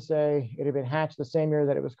 That is to say, it had been hatched the same year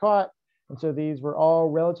that it was caught. And so these were all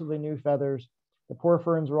relatively new feathers. The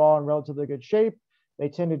porphyrins were all in relatively good shape. They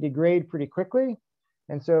tend to degrade pretty quickly.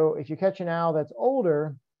 And so if you catch an owl that's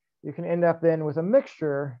older, you can end up then with a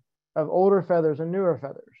mixture of older feathers and newer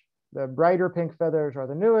feathers. The brighter pink feathers are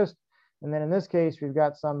the newest. And then in this case, we've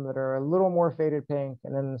got some that are a little more faded pink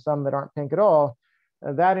and then some that aren't pink at all.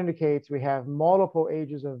 That indicates we have multiple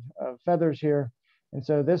ages of feathers here. And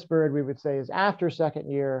so this bird we would say is after second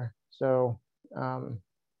year. So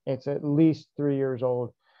it's at least 3 years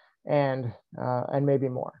old and maybe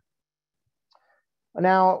more.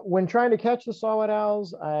 Now, when trying to catch the saw-whet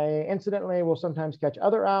owls, I incidentally will sometimes catch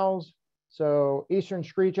other owls. So eastern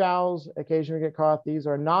screech owls occasionally get caught. These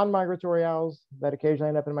are non-migratory owls that occasionally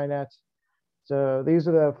end up in my nets. So these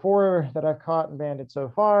are the 4 that I've caught and banded so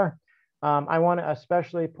far. I want to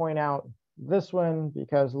especially point out this one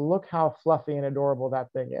because look how fluffy and adorable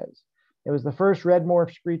that thing is. It was the first red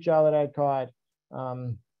morph screech owl that I'd caught.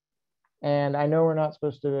 And I know we're not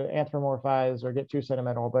supposed to anthropomorphize or get too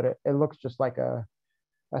sentimental, but it looks just like a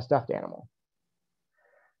stuffed animal.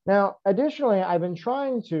 Now, additionally, I've been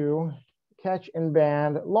trying to catch and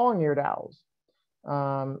band long-eared owls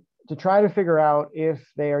to try to figure out if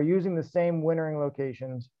they are using the same wintering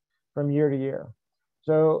locations from year to year.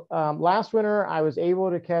 So last winter, I was able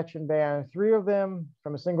to catch and band 3 of them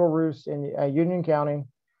from a single roost in Union County.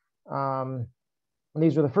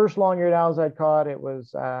 These were the first long-eared owls I'd caught. It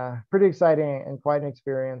was pretty exciting and quite an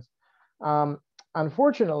experience.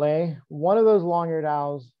 Unfortunately, one of those long-eared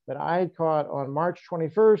owls that I had caught on March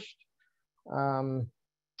 21st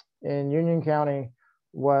in Union County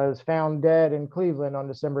was found dead in Cleveland on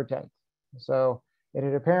December 10th. So it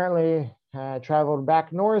had apparently traveled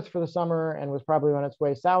back north for the summer and was probably on its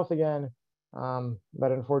way south again,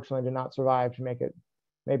 but unfortunately did not survive to make it,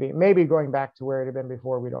 maybe going back to where it had been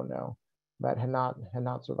before, we don't know, but had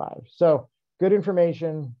not survived. So good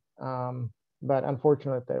information, but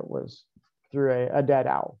unfortunate that it was through a dead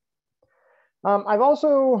owl. I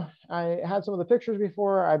had some of the pictures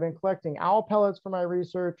before. I've been collecting owl pellets for my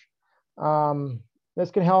research. This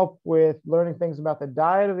can help with learning things about the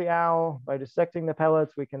diet of the owl. By dissecting the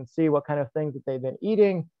pellets, we can see what kind of things that they've been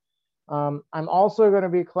eating. I'm also going to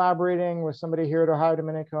be collaborating with somebody here at Ohio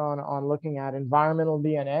Dominican on looking at environmental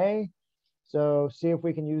DNA. So see if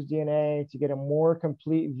we can use DNA to get a more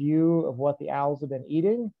complete view of what the owls have been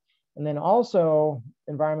eating. And then also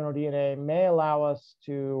environmental DNA may allow us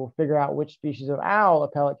to figure out which species of owl a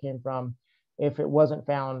pellet came from if it wasn't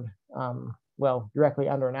found directly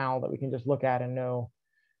under an owl that we can just look at and know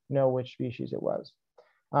which species it was.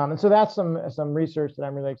 And so that's some research that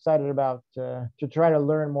I'm really excited about to try to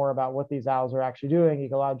learn more about what these owls are actually doing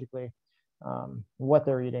ecologically, what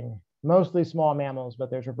they're eating. Mostly small mammals, but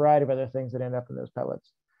there's a variety of other things that end up in those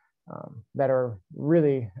pellets that are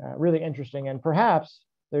really, really interesting. And perhaps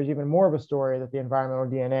there's even more of a story that the environmental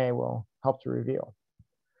DNA will help to reveal.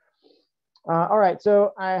 All right,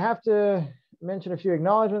 so I have to mention a few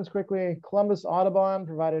acknowledgements quickly. Columbus Audubon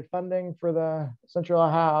provided funding for the Central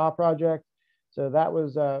Ohio Owl Project. So that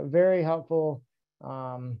was very helpful,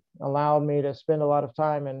 allowed me to spend a lot of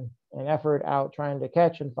time and effort out trying to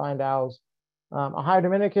catch and find owls. Ohio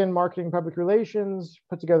Dominican Marketing Public Relations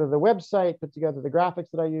put together the website, put together the graphics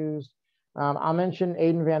that I used. I'll mention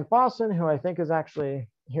Aiden Van Fossen, who I think is actually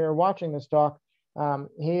here watching this talk.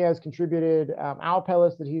 He has contributed owl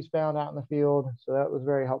pellets that he's found out in the field. So that was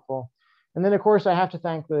very helpful. And then, of course, I have to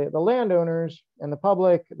thank the landowners and the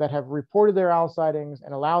public that have reported their owl sightings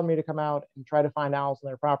and allowed me to come out and try to find owls on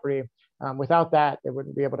their property. Without that, they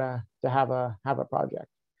wouldn't be able to have a project.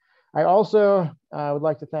 I also would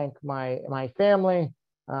like to thank my family.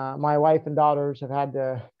 My wife and daughters have had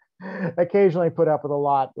to occasionally put up with a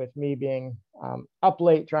lot with me being up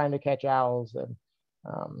late trying to catch owls.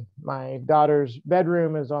 And my daughter's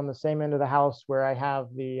bedroom is on the same end of the house where I have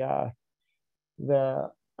the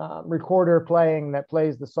recorder playing that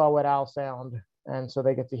plays the saw-whet owl sound. And so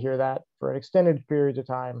they get to hear that for an extended period of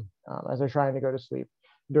time as they're trying to go to sleep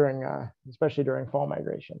especially during fall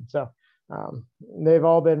migration. So they've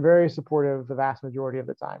all been very supportive the vast majority of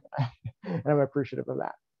the time, and I'm appreciative of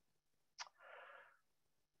that.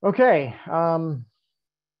 Okay,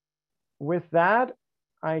 with that,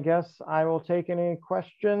 I guess I will take any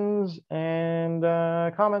questions and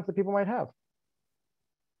comments that people might have.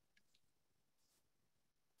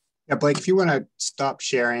 Yeah, Blake, if you want to stop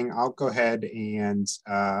sharing, I'll go ahead and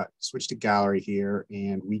switch to gallery here,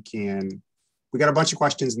 and we got a bunch of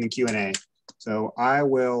questions in the Q&A. So I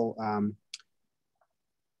will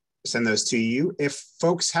send those to you. If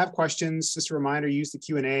folks have questions, just a reminder, use the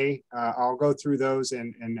Q&A. I'll go through those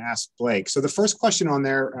and ask Blake. So the first question on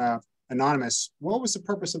there, anonymous, what was the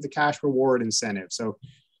purpose of the cash reward incentive? So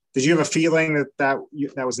did you have a feeling that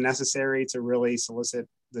was necessary to really solicit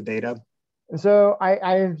the data? So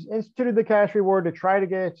I instituted the cash reward to try to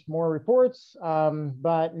get more reports,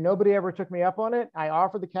 but nobody ever took me up on it. I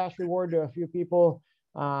offered the cash reward to a few people,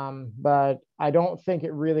 but I don't think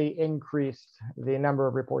it really increased the number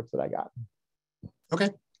of reports that I got. Okay,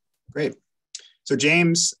 great. So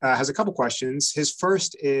James has a couple questions. His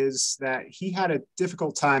first is that he had a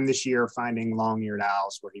difficult time this year finding long-eared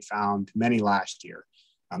owls, where he found many last year.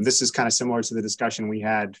 This is kind of similar to the discussion we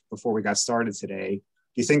had before we got started today.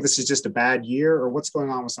 Do you think this is just a bad year, or what's going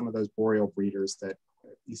on with some of those boreal breeders that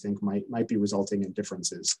you think might be resulting in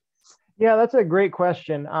differences? Yeah, that's a great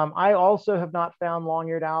question. I also have not found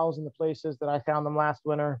long-eared owls in the places that I found them last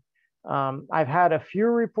winter. I've had a few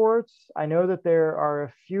reports. I know that there are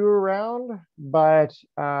a few around, but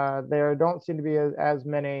there don't seem to be as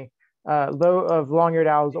many of long-eared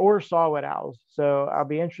owls or saw-whet owls. So I'll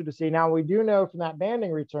be interested to see. Now, we do know from that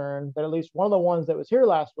banding return that at least one of the ones that was here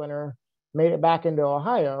last winter made it back into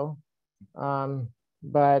Ohio.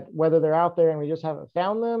 But whether they're out there and we just haven't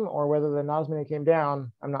found them, or whether the not as many came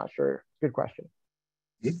down, I'm not sure. Good question.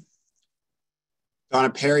 Donna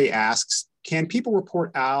Perry asks, can people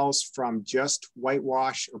report owls from just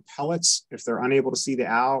whitewash or pellets if they're unable to see the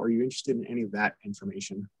owl? Are you interested in any of that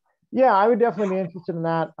information? Yeah, I would definitely be interested in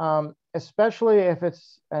that, especially if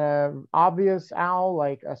it's an obvious owl,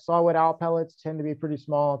 like a saw-whet owl pellets tend to be pretty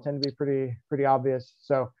small, tend to be pretty obvious.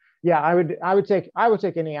 So yeah, I would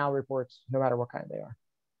take any owl reports, no matter what kind they are.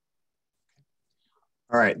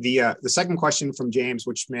 All right. The second question from James,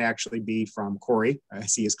 which may actually be from Corey, I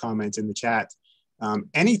see his comment in the chat.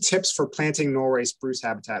 Any tips for planting Norway spruce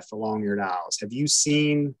habitat for long-eared owls? Have you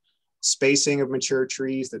seen spacing of mature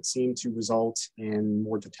trees that seem to result in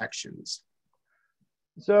more detections?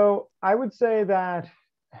 So I would say that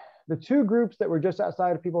the two groups that were just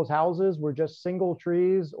outside of people's houses were just single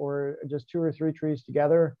trees or just 2 or 3 trees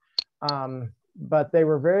together. But they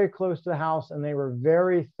were very close to the house and they were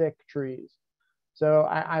very thick trees. So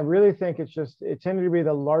I really think it tended to be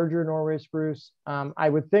the larger Norway spruce. I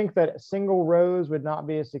would think that single rows would not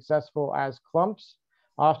be as successful as clumps.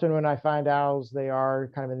 Often when I find owls, they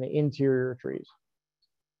are kind of in the interior trees.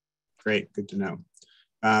 Great, good to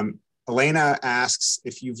know. Elena asks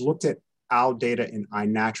if you've looked at owl data in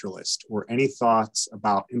iNaturalist, or any thoughts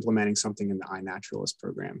about implementing something in the iNaturalist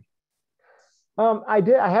program. I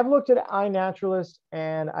have looked at iNaturalist,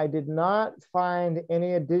 and I did not find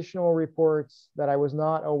any additional reports that I was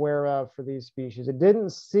not aware of for these species. It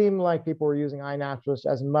didn't seem like people were using iNaturalist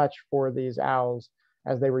as much for these owls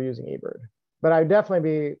as they were using eBird. But I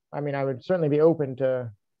would certainly be open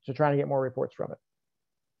to trying to get more reports from it.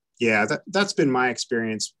 Yeah, that's been my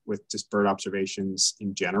experience with just bird observations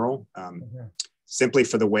in general. Simply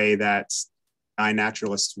for the way that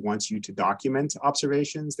iNaturalist wants you to document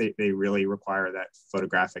observations, they really require that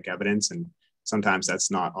photographic evidence, and sometimes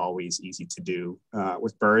that's not always easy to do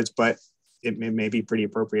with birds, but it may be pretty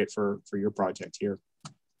appropriate for your project here.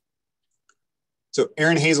 So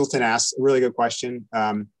Erin Hazelton asks a really good question.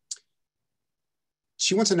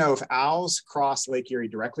 She wants to know if owls cross Lake Erie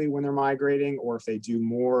directly when they're migrating, or if they do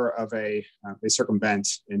more of they circumvent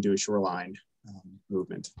and do a shoreline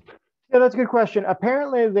movement. Yeah, that's a good question.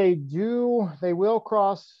 Apparently they will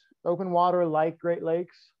cross open water like Great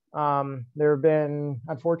Lakes. There have been,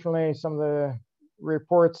 unfortunately, some of the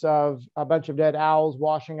reports of a bunch of dead owls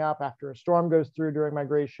washing up after a storm goes through during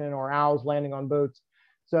migration, or owls landing on boats.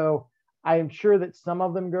 So I'm sure that some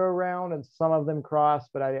of them go around and some of them cross,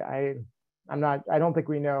 but I don't think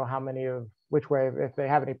we know how many of which way, if they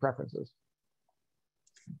have any preferences.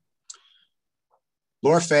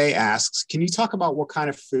 Laura Fay asks, can you talk about what kind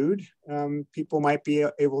of food people might be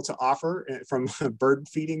able to offer from a bird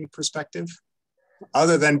feeding perspective,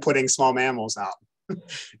 other than putting small mammals out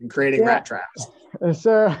and creating rat traps?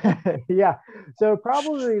 So, yeah. So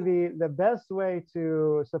probably the best way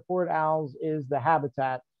to support owls is the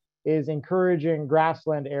habitat, is encouraging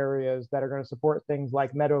grassland areas that are going to support things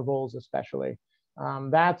like meadow voles, especially.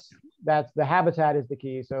 That's the habitat is the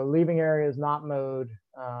key. So leaving areas not mowed,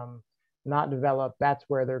 not developed, that's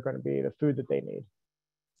where they're going to be the food that they need.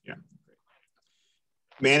 Yeah.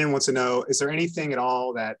 Manon wants to know, is there anything at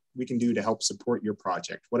all that we can do to help support your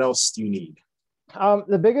project? What else do you need?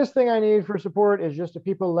 The biggest thing I need for support is just if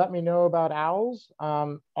people let me know about owls.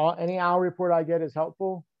 Any owl report I get is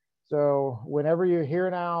helpful. So whenever you hear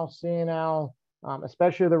an owl, see an owl,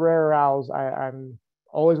 especially the rarer owls, I'm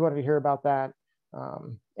always wanting to hear about that.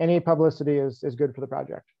 Any publicity is good for the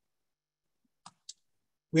project.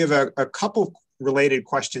 We have a couple related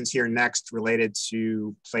questions here next related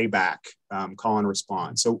to playback, call and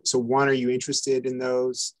response. So one, are you interested in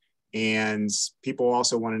those? And people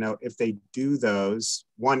also want to know if they do those,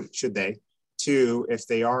 one, should they? Two, if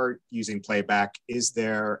they are using playback, is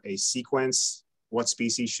there a sequence? What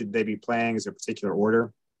species should they be playing? Is there a particular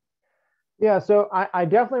order? Yeah, so I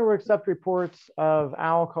definitely will accept reports of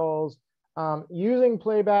owl calls. Using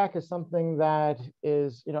playback is something that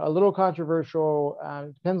is, a little controversial.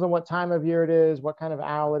 Depends on what time of year it is, what kind of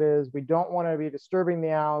owl it is. We don't want to be disturbing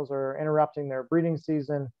the owls or interrupting their breeding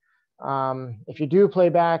season. If you do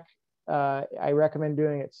playback, I recommend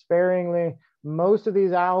doing it sparingly. Most of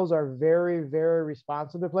these owls are very, very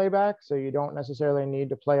responsive to playback, so you don't necessarily need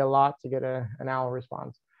to play a lot to get an owl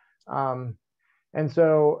response. And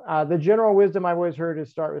so the general wisdom I've always heard is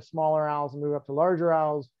start with smaller owls and move up to larger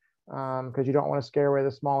owls, because you don't want to scare away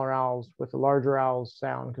the smaller owls with the larger owls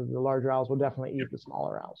sound, because the larger owls will definitely eat the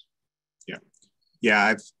smaller owls. Yeah,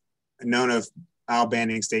 I've known of owl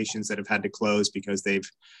banding stations that have had to close because they've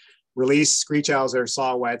released screech owls that are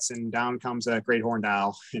saw-whets, and down comes a great horned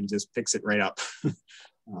owl and just picks it right up.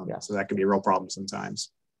 So that could be a real problem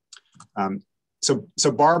sometimes. So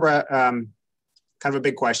Barbara, kind of a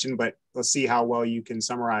big question, but let's see how well you can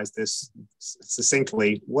summarize this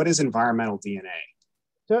succinctly. What is environmental DNA?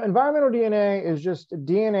 So environmental DNA is just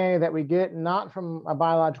DNA that we get not from a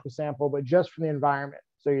biological sample, but just from the environment.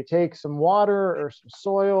 So you take some water or some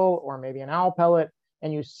soil or maybe an owl pellet,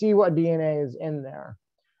 and you see what DNA is in there.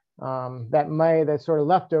 That sort of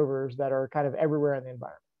leftovers that are kind of everywhere in the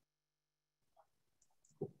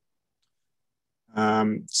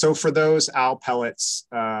environment. So for those owl pellets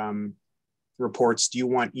reports, do you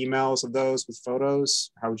want emails of those with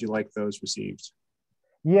photos? How would you like those received?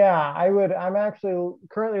 Yeah, I would. I'm actually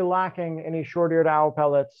currently lacking any short-eared owl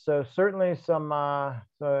pellets, so certainly some,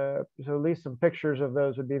 so at least some pictures of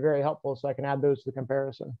those would be very helpful, so I can add those to the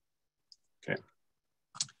comparison. Okay.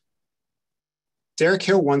 Derek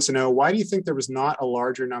Hill wants to know, why do you think there was not a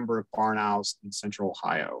larger number of barn owls in Central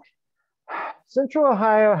Ohio? Central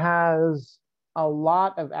Ohio has a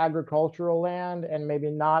lot of agricultural land and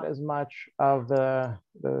maybe not as much of the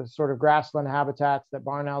sort of grassland habitats that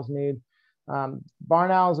barn owls need.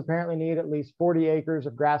 Barn owls apparently need at least 40 acres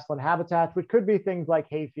of grassland habitats, which could be things like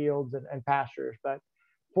hay fields and pastures, but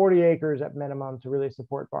 40 acres at minimum to really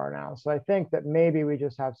support barn owls. So I think that maybe we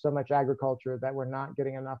just have so much agriculture that we're not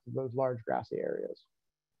getting enough of those large grassy areas.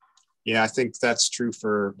 Yeah, I think that's true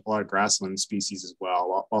for a lot of grassland species as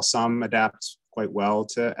well. While some adapt quite well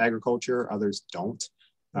to agriculture, others don't.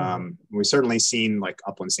 We've certainly seen like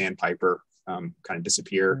upland sandpiper kind of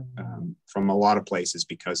disappear from a lot of places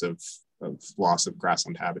because of loss of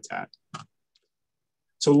grassland habitat.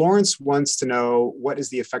 So Lawrence wants to know, what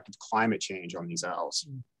is the effect of climate change on these owls?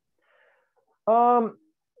 So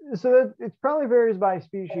it probably varies by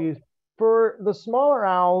species. For the smaller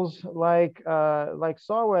owls, like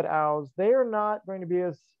saw-whet owls, they are not going to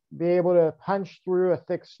be able to punch through a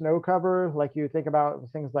thick snow cover like you think about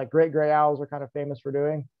things like great gray owls are kind of famous for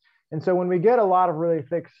doing. And so when we get a lot of really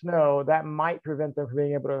thick snow, that might prevent them from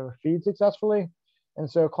being able to feed successfully. And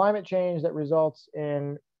so climate change that results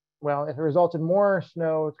in, well, if it results in more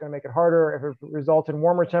snow, it's going to make it harder. If it results in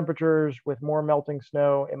warmer temperatures with more melting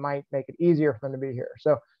snow, it might make it easier for them to be here.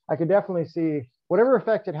 So I could definitely see whatever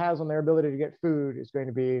effect it has on their ability to get food is going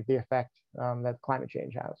to be the effect that climate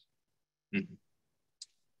change has. Mm-hmm.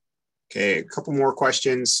 Okay, a couple more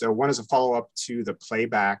questions. So one is a follow-up to the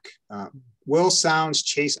playback. Will sounds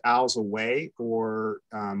chase owls away, or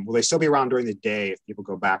will they still be around during the day if people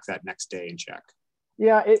go back that next day and check?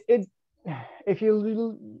 Yeah, if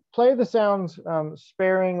you play the sounds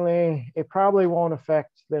sparingly, it probably won't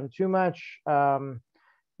affect them too much.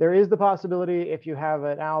 There is the possibility if you have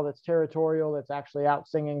an owl that's territorial, that's actually out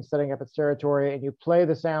singing, setting up its territory, and you play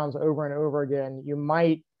the sounds over and over again, you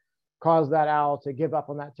might cause that owl to give up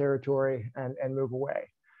on that territory and move away.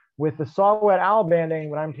 With the saw-whet owl banding,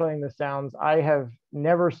 when I'm playing the sounds, I have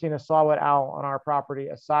never seen a saw-whet owl on our property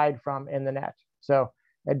aside from in the net. So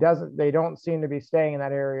they don't seem to be staying in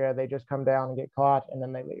that area. They just come down and get caught and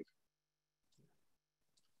then they leave.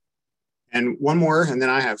 And one more, and then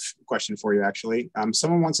I have a question for you actually.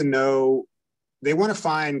 Someone wants to know, they want to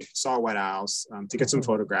find saw-whet owls to get some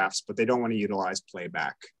photographs, but they don't want to utilize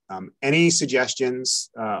playback. Any suggestions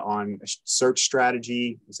on a search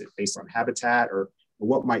strategy? Is it based on habitat, or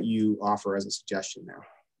what might you offer as a suggestion there?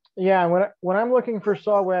 Yeah, when I'm looking for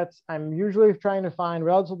saw-whets, I'm usually trying to find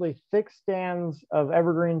relatively thick stands of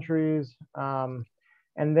evergreen trees. And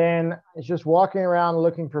then it's just walking around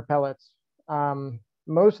looking for pellets.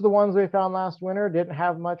 Most of the ones we found last winter didn't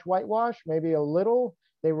have much whitewash, maybe a little.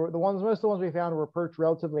 Most of the ones we found were perched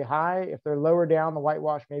relatively high. If they're lower down, the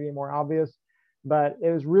whitewash may be more obvious, but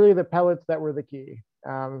it was really the pellets that were the key.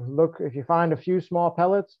 Look, if you find a few small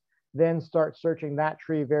pellets, then start searching that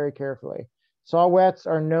tree very carefully. Saw-whets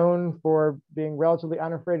are known for being relatively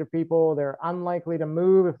unafraid of people. They're unlikely to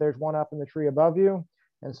move if there's one up in the tree above you.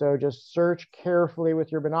 And so just search carefully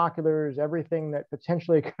with your binoculars, everything that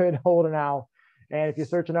potentially could hold an owl. And if you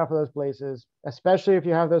search enough of those places, especially if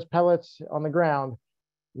you have those pellets on the ground,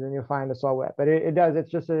 then you'll find a saw-whet. But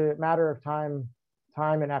it's just a matter of time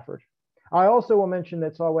and effort. I also will mention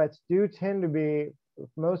that saw-whets do tend to be,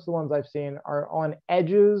 most of the ones I've seen are on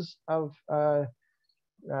edges of,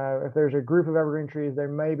 if there's a group of evergreen trees, there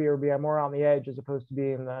may be or be more on the edge as opposed to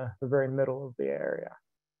being the very middle of the area.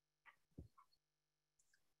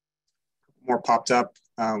 More popped up.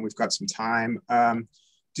 We've got some time.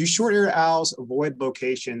 Do short-eared owls avoid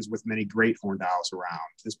locations with many great horned owls around?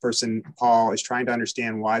 This person, Paul, is trying to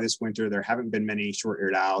understand why this winter there haven't been many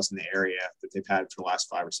short-eared owls in the area that they've had for the last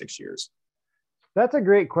 5 or 6 years. That's a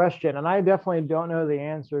great question, and I definitely don't know the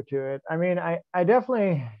answer to it. I mean, I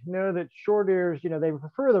definitely know that short ears, they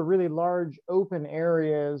prefer the really large open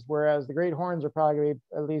areas, whereas the great horns are probably going to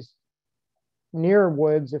be at least near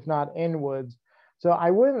woods, if not in woods. So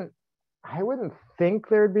I wouldn't think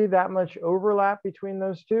there'd be that much overlap between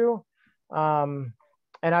those two. And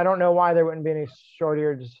I don't know why there wouldn't be any short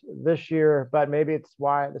ears this year, but maybe it's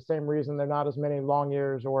why the same reason there are not as many long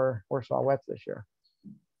ears or saw-whets this year.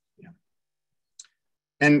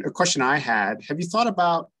 And a question I had, have you thought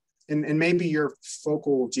about, and maybe your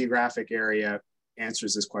focal geographic area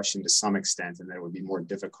answers this question to some extent, and that it would be more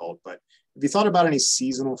difficult, but have you thought about any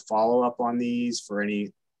seasonal follow-up on these for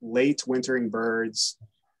any late wintering birds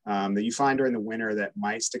that you find during the winter that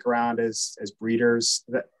might stick around as breeders?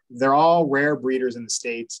 They're all rare breeders in the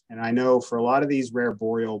States, and I know for a lot of these rare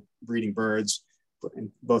boreal breeding birds,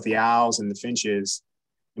 both the owls and the finches,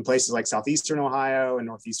 in places like southeastern Ohio and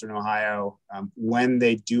northeastern Ohio, when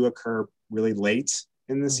they do occur really late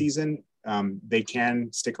in the season, they can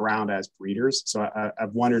stick around as breeders. So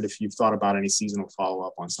I've wondered if you've thought about any seasonal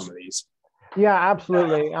follow-up on some of these. Yeah,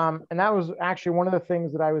 absolutely. And that was actually one of the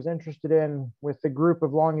things that I was interested in with the group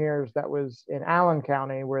of long ears that was in Allen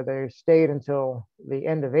County, where they stayed until the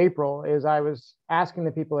end of April, is I was asking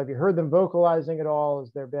the people, have you heard them vocalizing at all?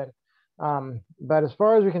 Has there been? But as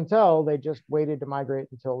far as we can tell, they just waited to migrate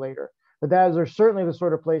until later. But those are certainly the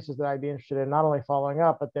sort of places that I'd be interested in, not only following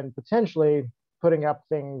up, but then potentially putting up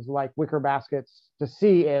things like wicker baskets to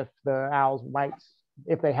see if the owls might,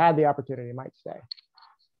 if they had the opportunity, might stay.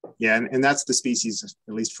 Yeah, and that's the species,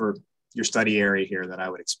 at least for your study area here, that I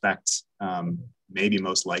would expect maybe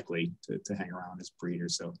most likely to hang around as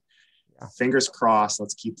breeders. So yeah, fingers crossed,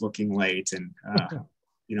 let's keep looking late. And,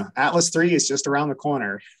 Atlas 3 is just around the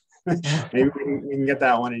corner. Maybe we can get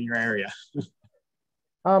that one in your area.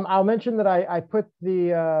 I'll mention that I put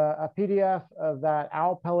a PDF of that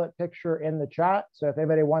owl pellet picture in the chat. So if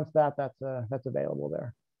anybody wants that, that's available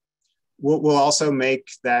there. We'll also make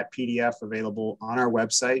that PDF available on our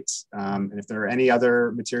website. And if there are any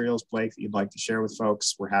other materials, Blake, that you'd like to share with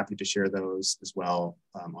folks, we're happy to share those as well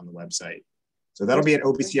on the website. So that'll be at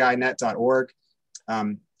obcinet.org.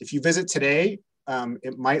 If you visit today,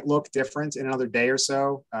 it might look different in another day or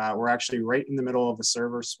so. We're actually right in the middle of a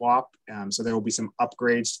server swap. So there will be some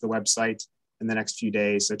upgrades to the website in the next few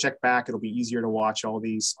days. So check back. It'll be easier to watch all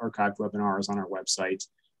these archived webinars on our website.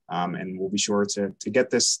 And we'll be sure to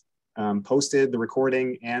get this posted, the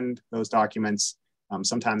recording and those documents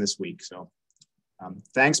sometime this week. So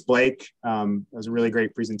thanks, Blake. That was a really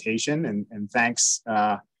great presentation. And thanks.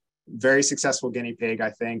 Very successful guinea pig,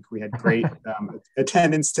 I think. We had great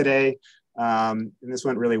attendance today. And this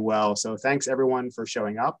went really well. So thanks everyone for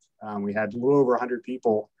showing up. We had a little over 100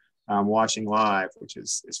 people watching live, which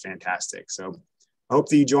is fantastic. So I hope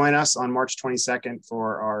that you join us on March 22nd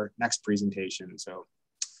for our next presentation. So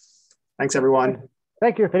thanks everyone.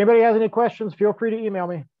 Thank you. If anybody has any questions, feel free to email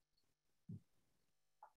me.